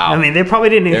that. Wow. They probably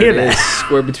didn't hear that.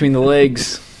 Square between the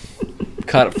legs.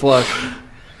 Caught it flush.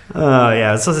 Oh,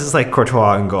 yeah. So this is like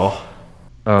Courtois and goal.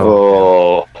 You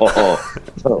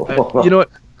know what?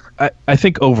 I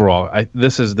think overall,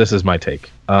 this is my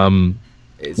take.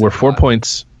 We're 4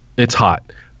 points. It's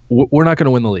hot. We're not going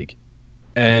to win the league,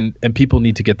 and people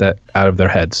need to get that out of their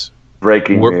heads.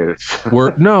 Breaking news.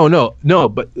 No.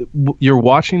 But you're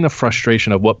watching the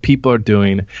frustration of what people are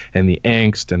doing, and the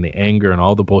angst and the anger and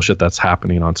all the bullshit that's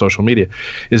happening on social media,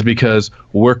 is because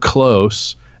we're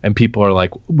close, and people are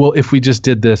like, "Well, if we just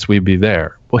did this, we'd be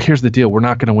there." Well, here's the deal: we're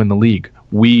not going to win the league.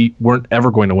 We weren't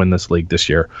ever going to win this league this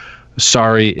year.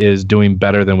 Sarri is doing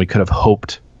better than we could have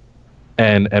hoped.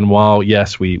 And while,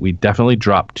 yes, we definitely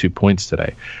dropped 2 points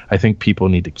today, I think people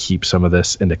need to keep some of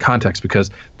this into context because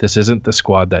this isn't the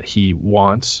squad that he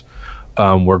wants.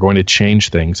 We're going to change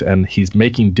things. And he's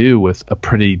making do with a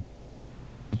pretty,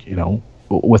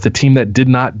 with a team that did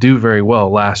not do very well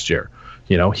last year.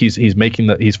 He's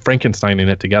Frankensteining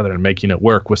it together and making it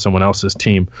work with someone else's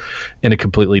team in a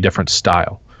completely different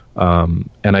style. And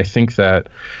I think that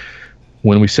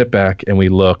when we sit back and we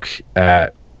look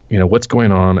at, what's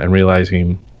going on and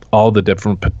realizing all the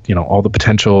different, all the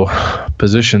potential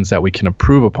positions that we can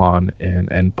improve upon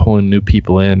and pulling new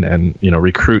people in and,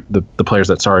 recruit the players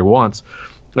that Sarri wants,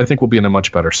 I think we'll be in a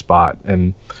much better spot.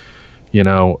 And,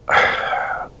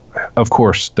 of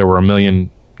course, there were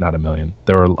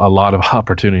there were a lot of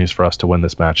opportunities for us to win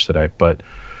this match today, but,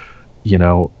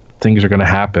 things are going to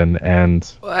happen.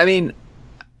 And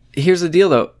here's the deal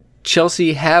though.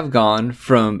 Chelsea have gone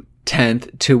from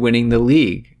 10th to winning the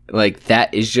league. Like,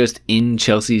 that is just in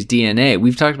Chelsea's DNA.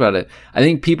 We've talked about it. I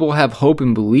think people have hope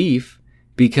and belief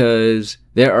because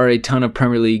there are a ton of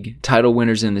Premier League title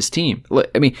winners in this team.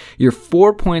 I mean, you're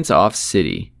 4 points off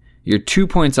City, you're 2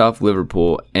 points off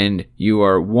Liverpool, and you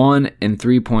are 1 and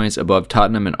 3 points above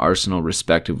Tottenham and Arsenal,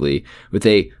 respectively, with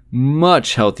a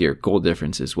much healthier goal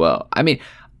difference as well. I mean,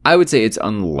 I would say it's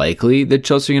unlikely that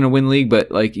Chelsea are going to win the league,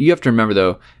 but like, you have to remember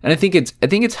though, and I think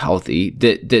it's healthy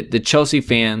that the Chelsea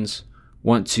fans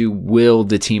want to will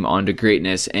the team onto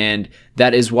greatness, and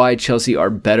that is why Chelsea are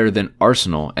better than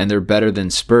Arsenal and they're better than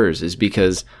Spurs, is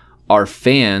because our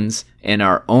fans and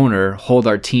our owner hold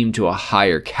our team to a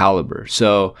higher caliber.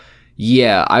 So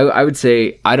yeah, I would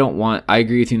say I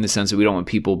agree with you in the sense that we don't want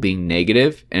people being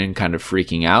negative and kind of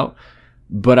freaking out,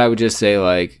 but I would just say,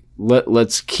 like,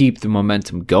 let's keep the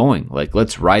momentum going. Like,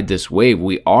 let's ride this wave.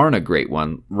 We are in a great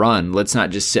run. Let's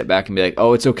not just sit back and be like,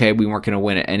 oh, it's okay, we weren't going to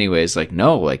win it anyways. Like,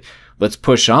 no, like, let's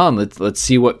push on. Let's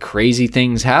see what crazy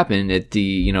things happen at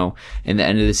the, in the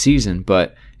end of the season.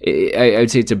 But I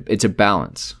would say it's a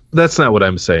balance. That's not what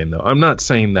I'm saying, though. I'm not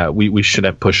saying that we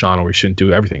shouldn't push on or we shouldn't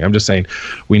do everything. I'm just saying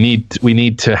we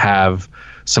need to have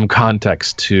some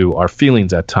context to our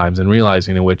feelings at times, and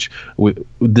realizing in which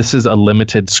this is a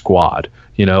limited squad.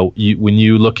 When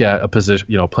you look at a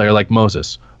position, a player like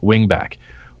Moses, wing back,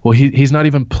 well, he's not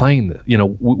even playing.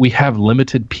 We have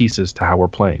limited pieces to how we're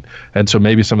playing, and so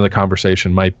maybe some of the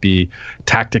conversation might be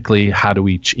tactically. How do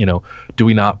we, do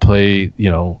we not play,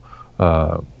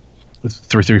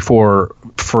 3-3-4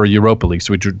 for Europa League?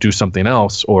 So we do something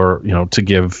else, or to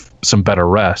give some better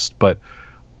rest. But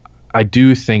I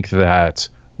do think that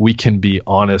we can be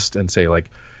honest and say, like,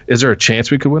 is there a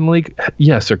chance we could win the league?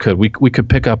 Yes, there could. We could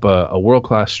pick up a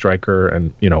world-class striker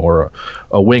and or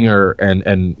a winger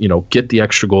and get the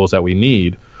extra goals that we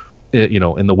need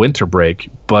in the winter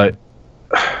break. But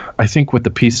I think with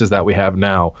the pieces that we have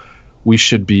now, we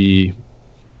should be.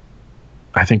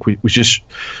 I think we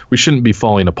shouldn't be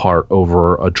falling apart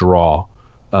over a draw.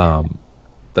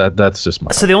 That's just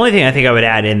my. So the only thing I think I would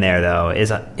add in there, though,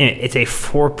 is it's a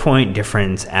 4-point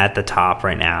difference at the top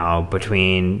right now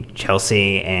between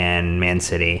Chelsea and Man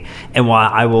City. And while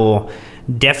I will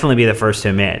definitely be the first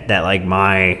to admit that, like,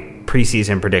 my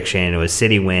preseason prediction was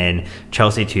City win,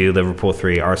 Chelsea 2, Liverpool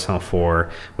 3, Arsenal 4,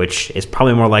 which is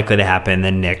probably more likely to happen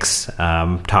than Nick's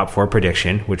top 4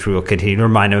 prediction, which we will continue to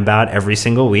remind him about every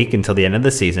single week until the end of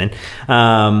the season.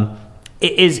 It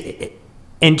is.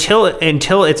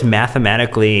 Until it's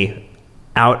mathematically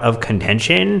out of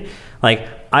contention, like,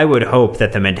 I would hope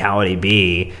that the mentality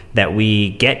be that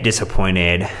we get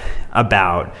disappointed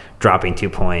about dropping 2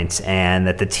 points and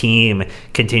that the team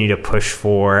continue to push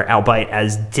for, albeit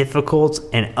as difficult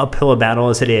and uphill a battle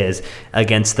as it is,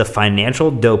 against the financial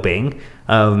doping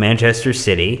of Manchester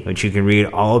City, which you can read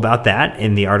all about that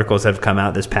in the articles that have come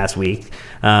out this past week.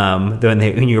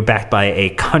 When you're backed by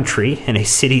a country and a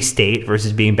city-state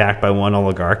versus being backed by one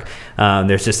oligarch,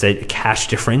 there's just a cash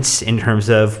difference in terms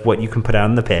of what you can put out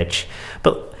on the pitch.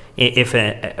 But if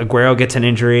Aguero gets an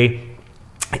injury,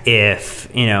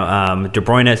 if De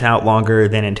Bruyne is out longer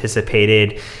than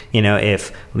anticipated,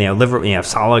 if if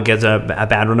Salah gets a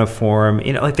bad run of form,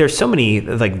 like, there's so many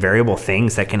like variable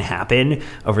things that can happen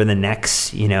over the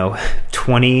next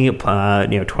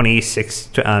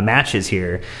 26 matches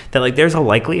here, that, like, there's a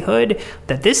likelihood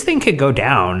that this thing could go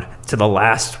down to the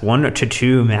last 1 to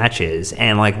 2 matches,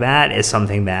 and, like, that is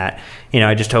something that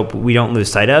I just hope we don't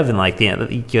lose sight of. And, like,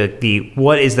 the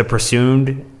what is the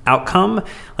presumed outcome,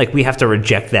 like, we have to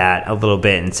reject that a little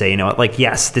bit and say, like,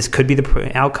 yes, this could be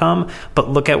the outcome, but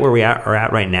look at where we are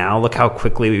at right now. Look how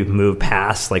quickly we've moved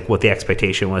past, like, what the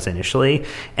expectation was initially,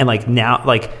 and, like, now,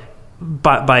 like,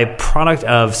 by product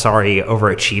of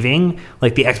overachieving,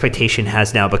 like, the expectation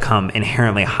has now become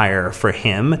inherently higher for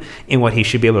him in what he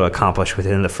should be able to accomplish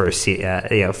within the first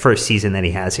season that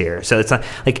he has here. So it's not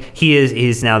like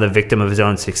he's now the victim of his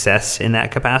own success in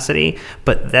that capacity,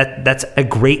 but that's a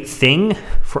great thing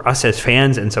for us as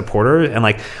fans and supporters, and,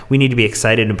 like, we need to be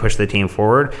excited and push the team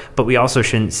forward, but we also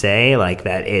shouldn't say, like,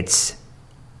 that it's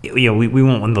we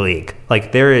won't win the league.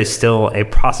 Like, there is still a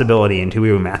possibility until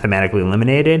we were mathematically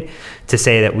eliminated to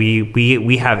say that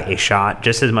we have a shot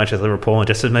just as much as Liverpool and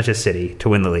just as much as City to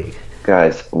win the league.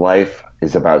 Guys, life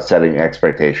is about setting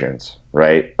expectations,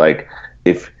 right? Like,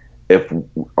 if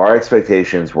our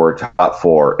expectations were top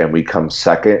 4 and we come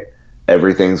second,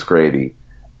 everything's gravy.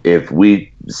 If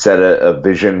we set a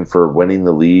vision for winning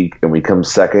the league and we come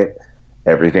second,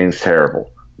 everything's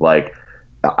terrible. Like,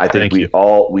 I think we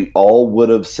all would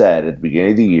have said at the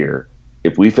beginning of the year,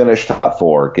 if we finish top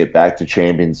 4, get back to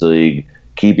Champions League,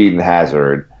 keep Eden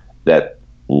Hazard, that,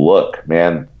 look,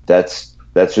 man, that's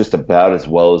that's just about as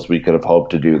well as we could have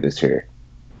hoped to do this year.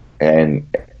 And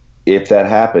if that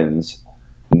happens,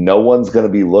 no one's going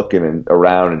to be looking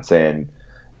around and saying,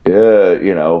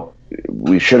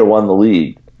 we should have won the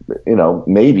league.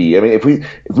 Maybe. I mean,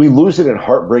 if we lose it in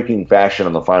heartbreaking fashion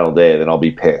on the final day, then I'll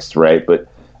be pissed, right? But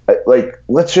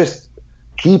let's just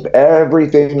keep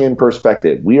everything in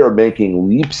perspective. We are making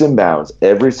leaps and bounds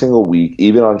every single week,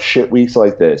 even on shit weeks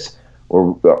like this,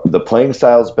 where the playing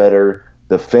style's better,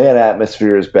 the fan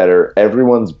atmosphere is better,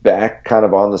 everyone's back kind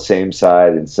of on the same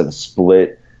side instead of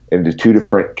split into two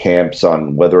different camps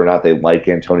on whether or not they like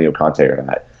Antonio Conte or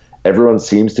not. Everyone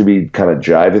seems to be kind of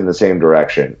jiving the same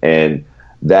direction, and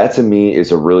that to me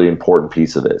is a really important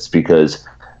piece of this, because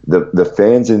the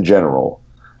fans in general,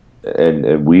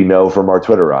 and we know from our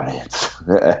Twitter audience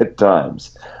at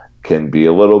times, can be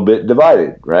a little bit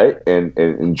divided, right? And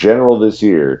in general this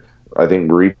year, I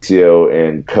think Maurizio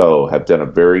and co have done a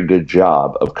very good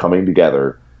job of coming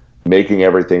together, making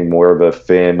everything more of a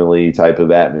family type of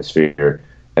atmosphere,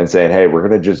 and saying, hey, we're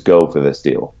going to just go for this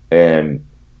deal. And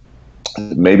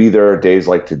maybe there are days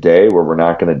like today where we're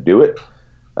not going to do it.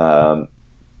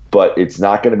 But it's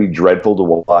not going to be dreadful to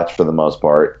watch for the most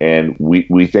part. And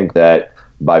we think that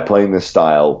by playing this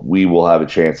style, we will have a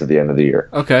chance at the end of the year.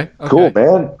 Okay. Cool,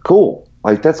 man. Cool.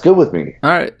 Like, that's good with me. All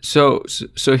right. So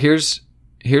here's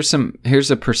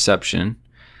a perception.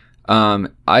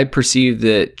 I perceive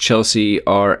that Chelsea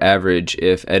are average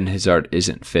if Eden Hazard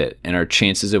isn't fit, and our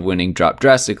chances of winning drop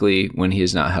drastically when he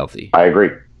is not healthy. I agree.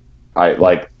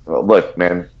 Look,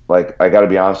 man, I got to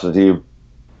be honest with you.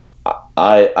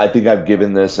 I think I've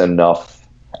given this enough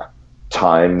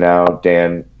time now,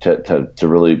 Dan, to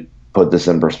really put this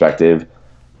in perspective.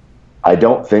 I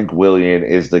don't think Willian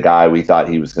is the guy we thought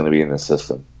he was going to be in this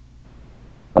system.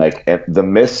 The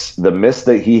miss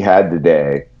that he had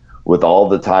today, with all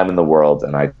the time in the world,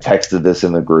 and I texted this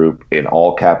in the group in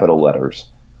all capital letters,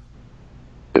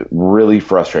 it really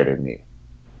frustrated me.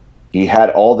 He had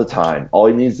all the time. All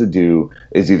he needs to do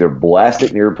is either blast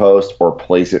it near post or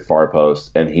place it far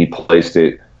post, and he placed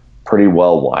it pretty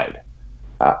well wide.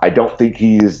 I don't think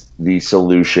he's the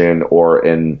solution or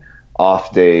an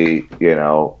off day,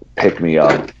 pick me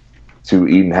up to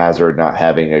Eden Hazard not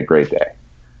having a great day.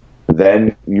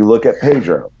 Then you look at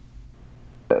Pedro.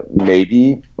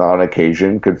 Maybe on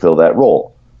occasion could fill that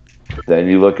role. Then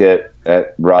you look at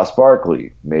Ross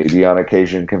Barkley, maybe on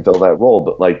occasion can fill that role,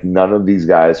 but none of these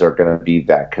guys are going to be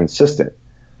that consistent.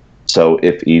 So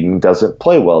if Eden doesn't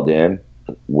play well, Dan,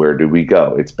 where do we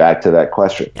go? It's back to that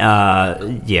question.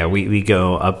 We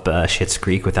go up Schitt's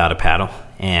Creek without a paddle,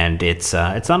 and it's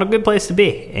not a good place to be.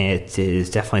 It is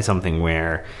definitely something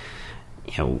where,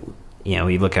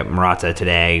 we look at Morata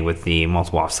today with the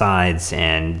multiple offsides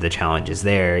and the challenges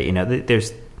there.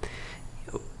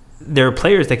 There are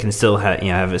players that can still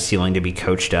have a ceiling to be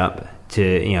coached up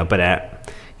to, but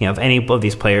if any of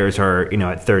these players are,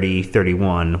 at 30,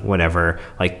 31, whatever,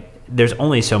 there's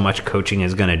only so much coaching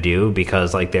is going to do,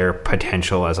 because their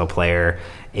potential as a player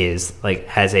is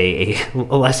has a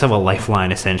less of a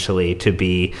lifeline essentially to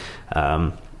be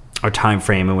a time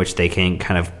frame in which they can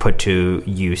kind of put to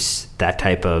use that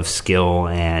type of skill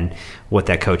and what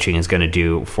that coaching is going to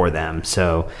do for them.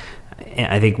 So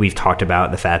I think we've talked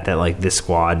about the fact that this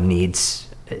squad needs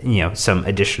some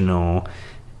additional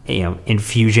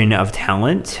infusion of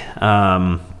talent.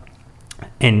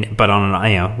 But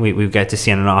on we've got to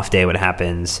see on an off day what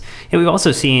happens. And we've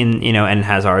also seen Eden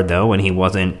Hazard though when he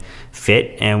wasn't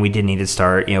fit, and we did need to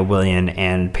start Willian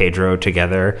and Pedro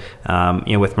together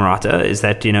with Morata, is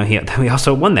that we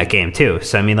also won that game too.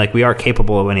 So I mean we are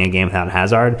capable of winning a game without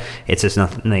Hazard. It's just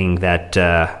nothing that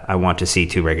I want to see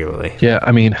too regularly. Yeah,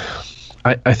 I mean,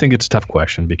 I think it's a tough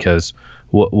question, because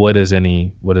what is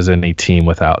any team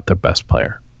without their best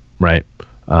player, right?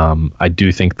 I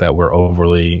do think that we're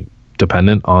overly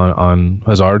dependent on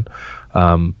Hazard,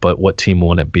 but what team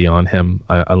wouldn't be on him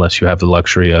unless you have the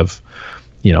luxury of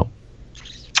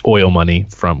oil money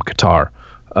from Qatar?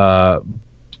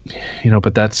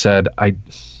 But that said,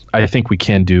 I think we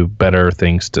can do better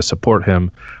things to support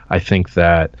him. I think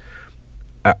that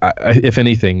if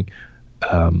anything,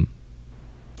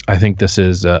 I think this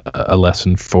is a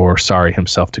lesson for Sarri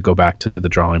himself to go back to the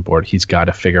drawing board. He's got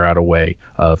to figure out a way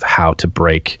of how to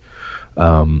break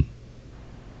a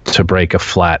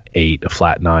flat 8, a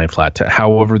flat 9, flat 10.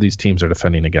 However these teams are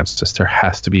defending against us, there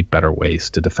has to be better ways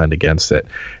to defend against it.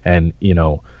 And,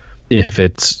 if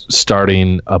it's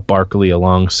starting a Barkley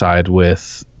alongside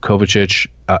with Kovacic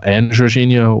and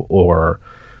Jorginho, or,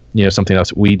 something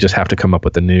else, we just have to come up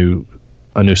with a new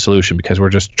solution, because we're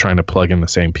just trying to plug in the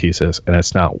same pieces, and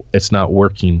it's not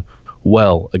working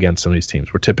well against some of these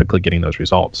teams. We're typically getting those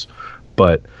results,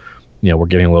 but we're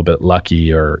getting a little bit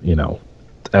lucky, or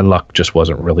and luck just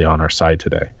wasn't really on our side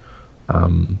today.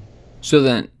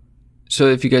 So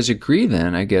if you guys agree,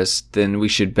 then I guess then we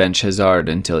should bench Hazard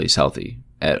until he's healthy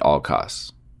at all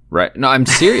costs, right? No, I'm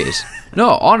serious.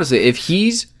 No, honestly, if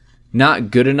he's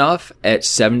not good enough at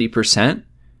 70%,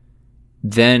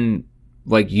 then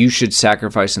like you should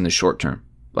sacrifice in the short term.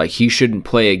 Like he shouldn't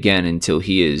play again until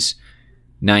he is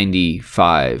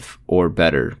 95 or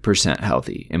better %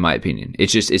 healthy, in my opinion.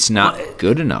 It's not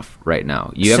good enough right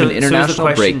now. You have an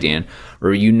international break, Dan,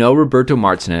 where Roberto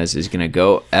Martinez is going to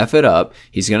go F it up.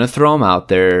 He's going to throw him out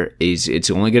there. It's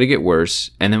only going to get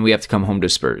worse. And then we have to come home to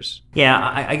Spurs.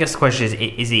 Yeah, I guess the question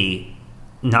is he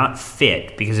not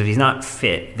fit? Because if he's not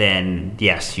fit, then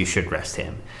yes, you should rest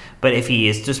him. But if he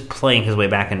is just playing his way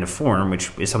back into form, which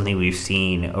is something we've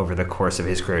seen over the course of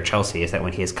his career at Chelsea, is that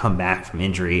when he has come back from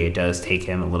injury, it does take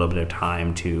him a little bit of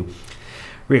time to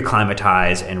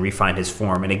reacclimatize and refine his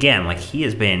form. And again, like he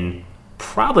has been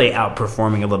probably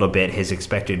outperforming a little bit his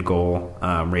expected goal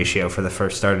ratio for the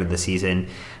first start of the season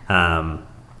from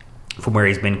where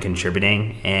he's been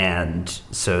contributing. And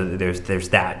so there's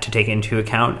that to take into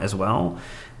account as well.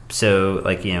 So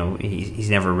like, he's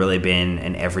never really been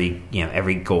an every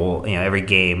goal, every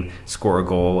game score a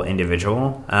goal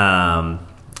individual.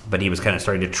 But he was kind of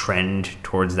starting to trend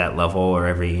towards that level, or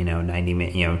every 90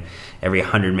 minutes, every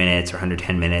 100 minutes or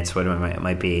 110 minutes, whatever it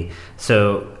might be.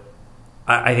 So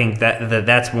I think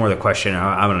that's more the question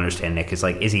I would understand, Nick, is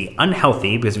like, is he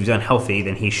unhealthy? Because if he's unhealthy,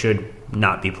 then he should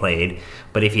not be played.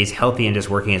 But if he's healthy and just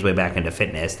working his way back into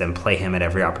fitness, then play him at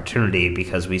every opportunity,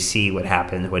 because we see what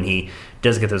happens when he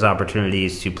does get those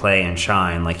opportunities to play and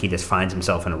shine. Like he just finds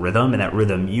himself in a rhythm, and that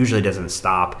rhythm usually doesn't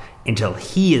stop until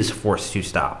he is forced to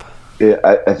stop. Yeah,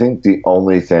 I think the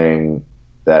only thing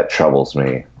that troubles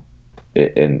me,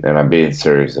 and I'm being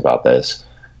serious about this,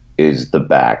 is the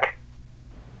back.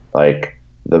 Like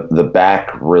the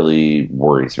back really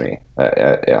worries me.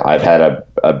 I've had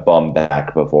a bum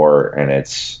back before, and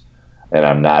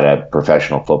I'm not a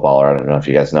professional footballer. I don't know if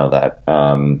you guys know that.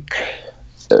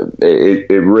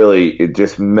 It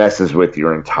just messes with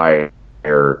your entire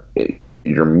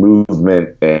your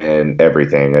movement and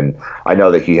everything. And I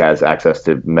know that he has access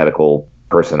to medical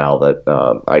personnel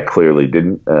that I clearly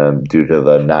didn't due to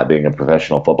the not being a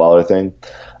professional footballer thing.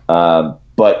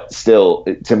 But still,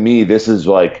 to me, this is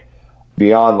like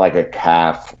beyond like a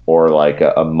calf or like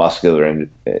a muscular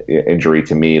injury.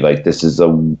 To me, like this is a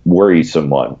worrisome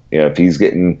one. If he's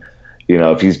getting,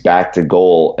 if he's back to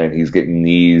goal and he's getting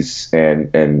knees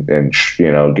and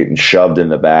getting shoved in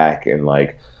the back and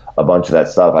like a bunch of that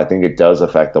stuff, I think it does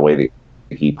affect the way that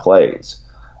he plays.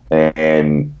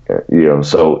 And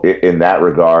so in that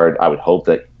regard, I would hope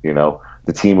that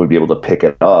the team would be able to pick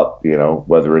it up.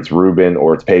 Whether it's Ruben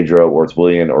or it's Pedro or it's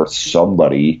Willian or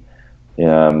somebody, be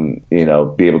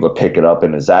able to pick it up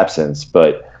in his absence.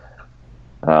 But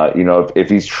if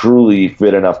he's truly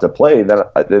fit enough to play, then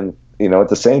at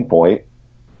the same point,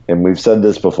 and we've said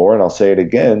this before, and I'll say it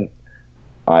again,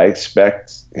 I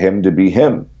expect him to be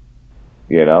him.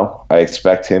 I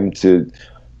expect him to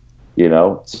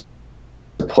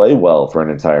play well for an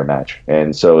entire match.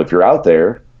 And so if you're out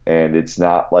there and it's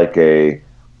not like an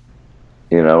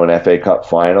FA Cup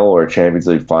final or a Champions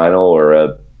League final or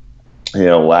a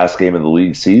last game of the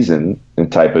league season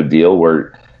type of deal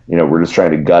where we're just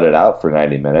trying to gut it out for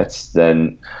 90 minutes,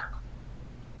 then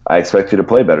I expect you to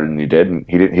play better than you did. And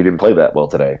he didn't play that well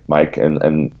today, Mike.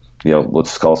 And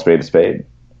let's call a spade.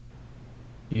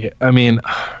 Yeah, I mean,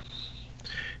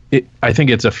 I think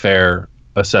it's a fair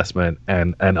assessment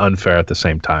and unfair at the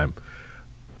same time.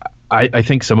 I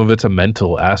think some of it's a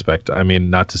mental aspect. I mean,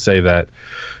 not to say that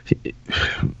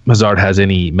Hazard has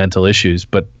any mental issues,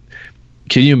 but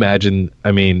can you imagine,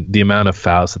 the amount of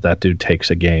fouls that dude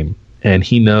takes a game, and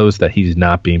he knows that he's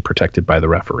not being protected by the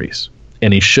referees,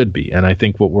 and he should be. And I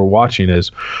think what we're watching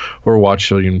is we're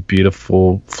watching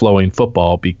beautiful flowing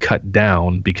football be cut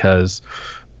down because,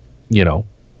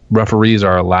 referees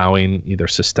are allowing either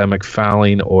systemic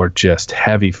fouling or just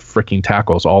heavy freaking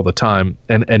tackles all the time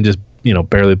and just,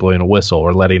 barely blowing a whistle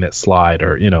or letting it slide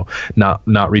or,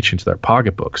 not reaching to their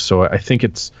pocketbooks. So I think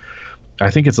it's a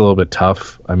little bit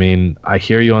tough. I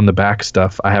hear you on the back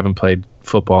stuff. I haven't played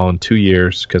football in 2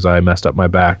 years because I messed up my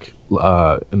back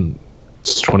in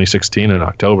 2016 in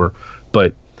October.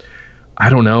 But I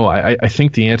don't know. I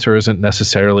think the answer isn't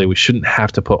necessarily we shouldn't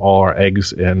have to put all our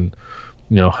eggs in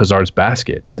Hazard's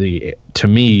basket. To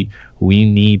me, we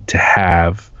need to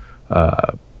have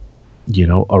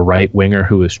a right winger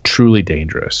who is truly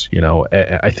dangerous.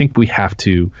 I think we have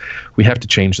to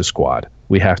change the squad.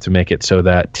 We have to make it so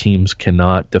that teams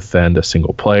cannot defend a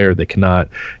single player. They cannot,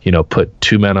 put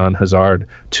 2 men on Hazard,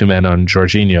 2 men on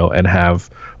Jorginho, and have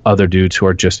other dudes who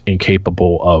are just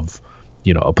incapable of,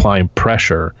 applying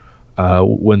pressure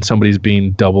when somebody's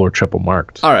being double or triple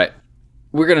marked. All right.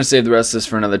 We're going to save the rest of this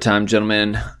for another time,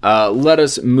 gentlemen. Let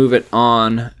us move it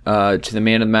on to the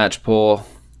man of the match poll.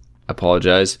 I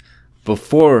apologize.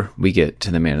 Before we get to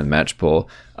the man of the match poll,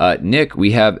 Nick,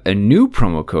 we have a new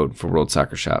promo code for World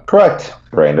Soccer Shop. Correct,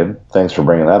 Brandon. Thanks for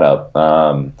bringing that up.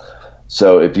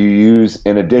 So if you use,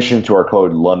 in addition to our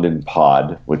code London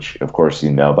Pod, which of course you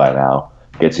know by now,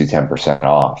 gets you 10%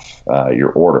 off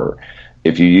your order.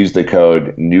 If you use the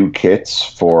code New Kits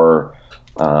for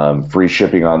free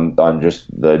shipping on just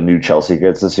the new Chelsea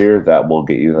kits this year, that will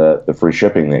get you the free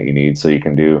shipping that you need. So you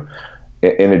can do,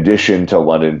 in addition to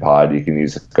London Pod, you can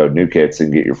use the code New Kits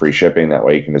and get your free shipping. That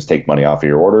way you can just take money off of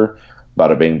your order.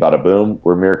 Bada bing, bada boom.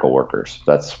 We're miracle workers.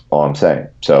 That's all I'm saying.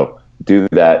 So do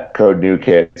that. Code New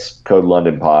Kits, code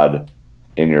London Pod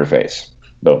in your face.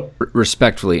 Boom.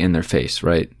 Respectfully in their face,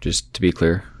 right? Just to be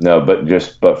clear. No,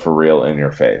 but for real in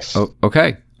your face. Oh,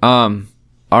 okay.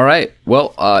 All right.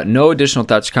 Well, no additional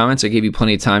thoughts, comments. I gave you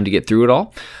plenty of time to get through it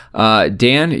all.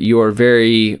 Dan, you are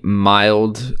very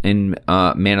mild in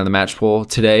man of the match poll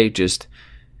today. Just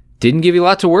didn't give you a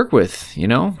lot to work with.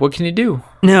 What can you do?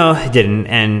 No, it didn't.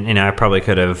 And I probably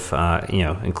could have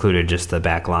included just the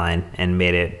back line and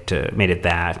made it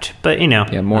that. But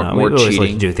more we always cheating.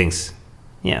 like to do things.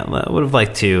 Yeah, would have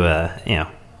liked to we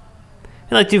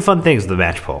like to do fun things with the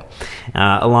match poll.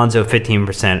 Alonso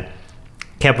 15%.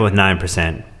 Kepa with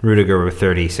 9%, Rudiger with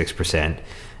 36%,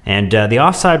 and the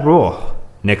offside rule,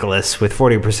 Nicholas with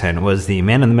 40% was the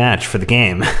man of the match for the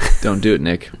game. Don't do it,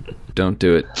 Nick. Don't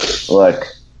do it. Look,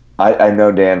 I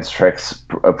know Dan's tricks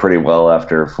pretty well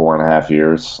after 4.5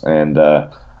 years, and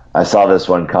I saw this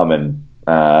one coming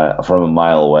from a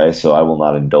mile away, so I will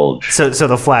not indulge. So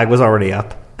the flag was already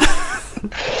up.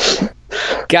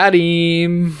 Got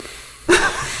him.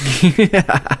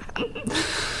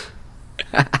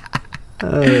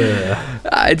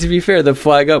 To be fair, the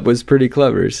flag up was pretty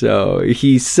clever. So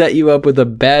he set you up with a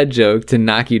bad joke to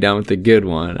knock you down with a good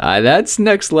one. That's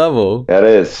next level.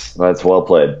 That's well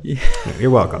played.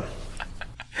 You're welcome.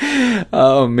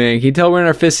 Oh man, can you tell we're in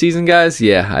our 5th season, guys?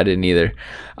 Yeah, I didn't either.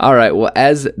 All right, well,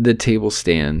 as the table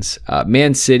stands,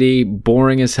 Man City,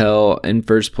 boring as hell, in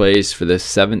first place for the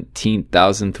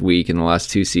 17,000th week in the last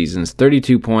 2 seasons,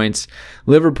 32 points.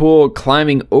 Liverpool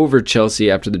climbing over Chelsea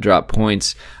after the drop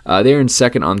points. They're in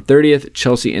second on 30th,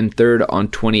 Chelsea in third on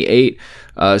 28.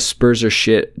 Spurs are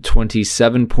shit,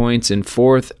 27 points in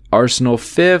fourth. Arsenal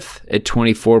 5th at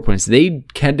 24 points. They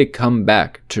had to come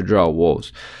back to draw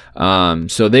Wolves.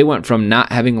 So they went from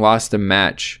not having lost a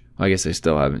match, I guess they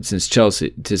still haven't,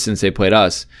 since they played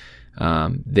us.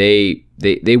 They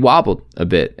wobbled a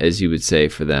bit, as you would say,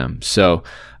 for them. So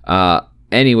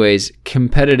anyways,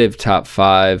 competitive top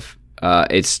 5.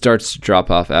 It starts to drop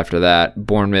off after that.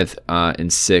 Bournemouth in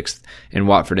 6th and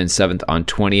Watford in 7th on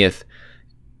 20th.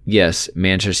 Yes,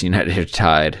 Manchester United are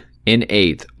tied in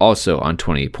 8th, also on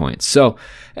 28 points. So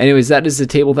anyways, that is the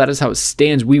table. That is how it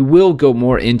stands. We will go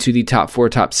more into the top 4,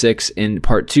 top 6 in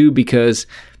part 2 because,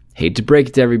 hate to break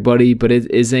it to everybody, but it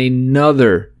is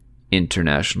another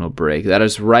international break. That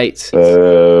is right.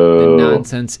 The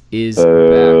nonsense is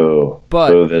back.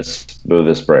 But boo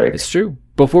this break. It's true.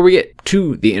 Before we get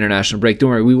to the international break,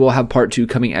 don't worry, we will have part 2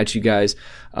 coming at you guys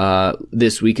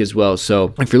this week as well.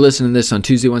 So if you're listening to this on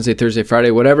Tuesday, Wednesday, Thursday,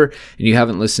 Friday, whatever, and you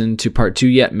haven't listened to part 2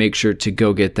 yet, make sure to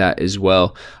go get that as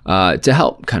well to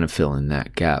help kind of fill in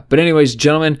that gap. But anyways,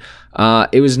 gentlemen,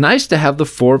 it was nice to have the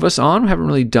 4 of us on. We haven't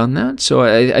really done that, so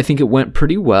I think it went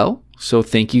pretty well. So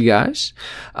thank you guys.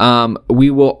 We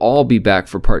will all be back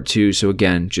for part 2. So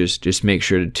again, just make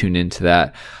sure to tune into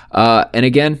that. And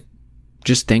again,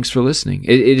 just thanks for listening.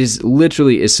 It is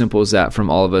literally as simple as that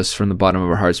from all of us, from the bottom of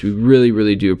our hearts. We really,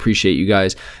 really do appreciate you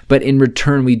guys. But in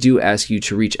return, we do ask you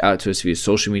to reach out to us via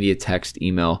social media, text,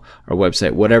 email, our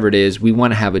website, whatever it is. We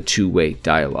want to have a 2-way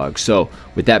dialogue. So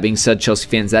with that being said, Chelsea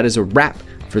fans, that is a wrap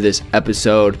for this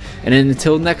episode. And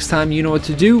until next time, you know what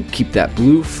to do. Keep that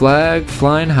blue flag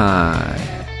flying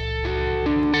high.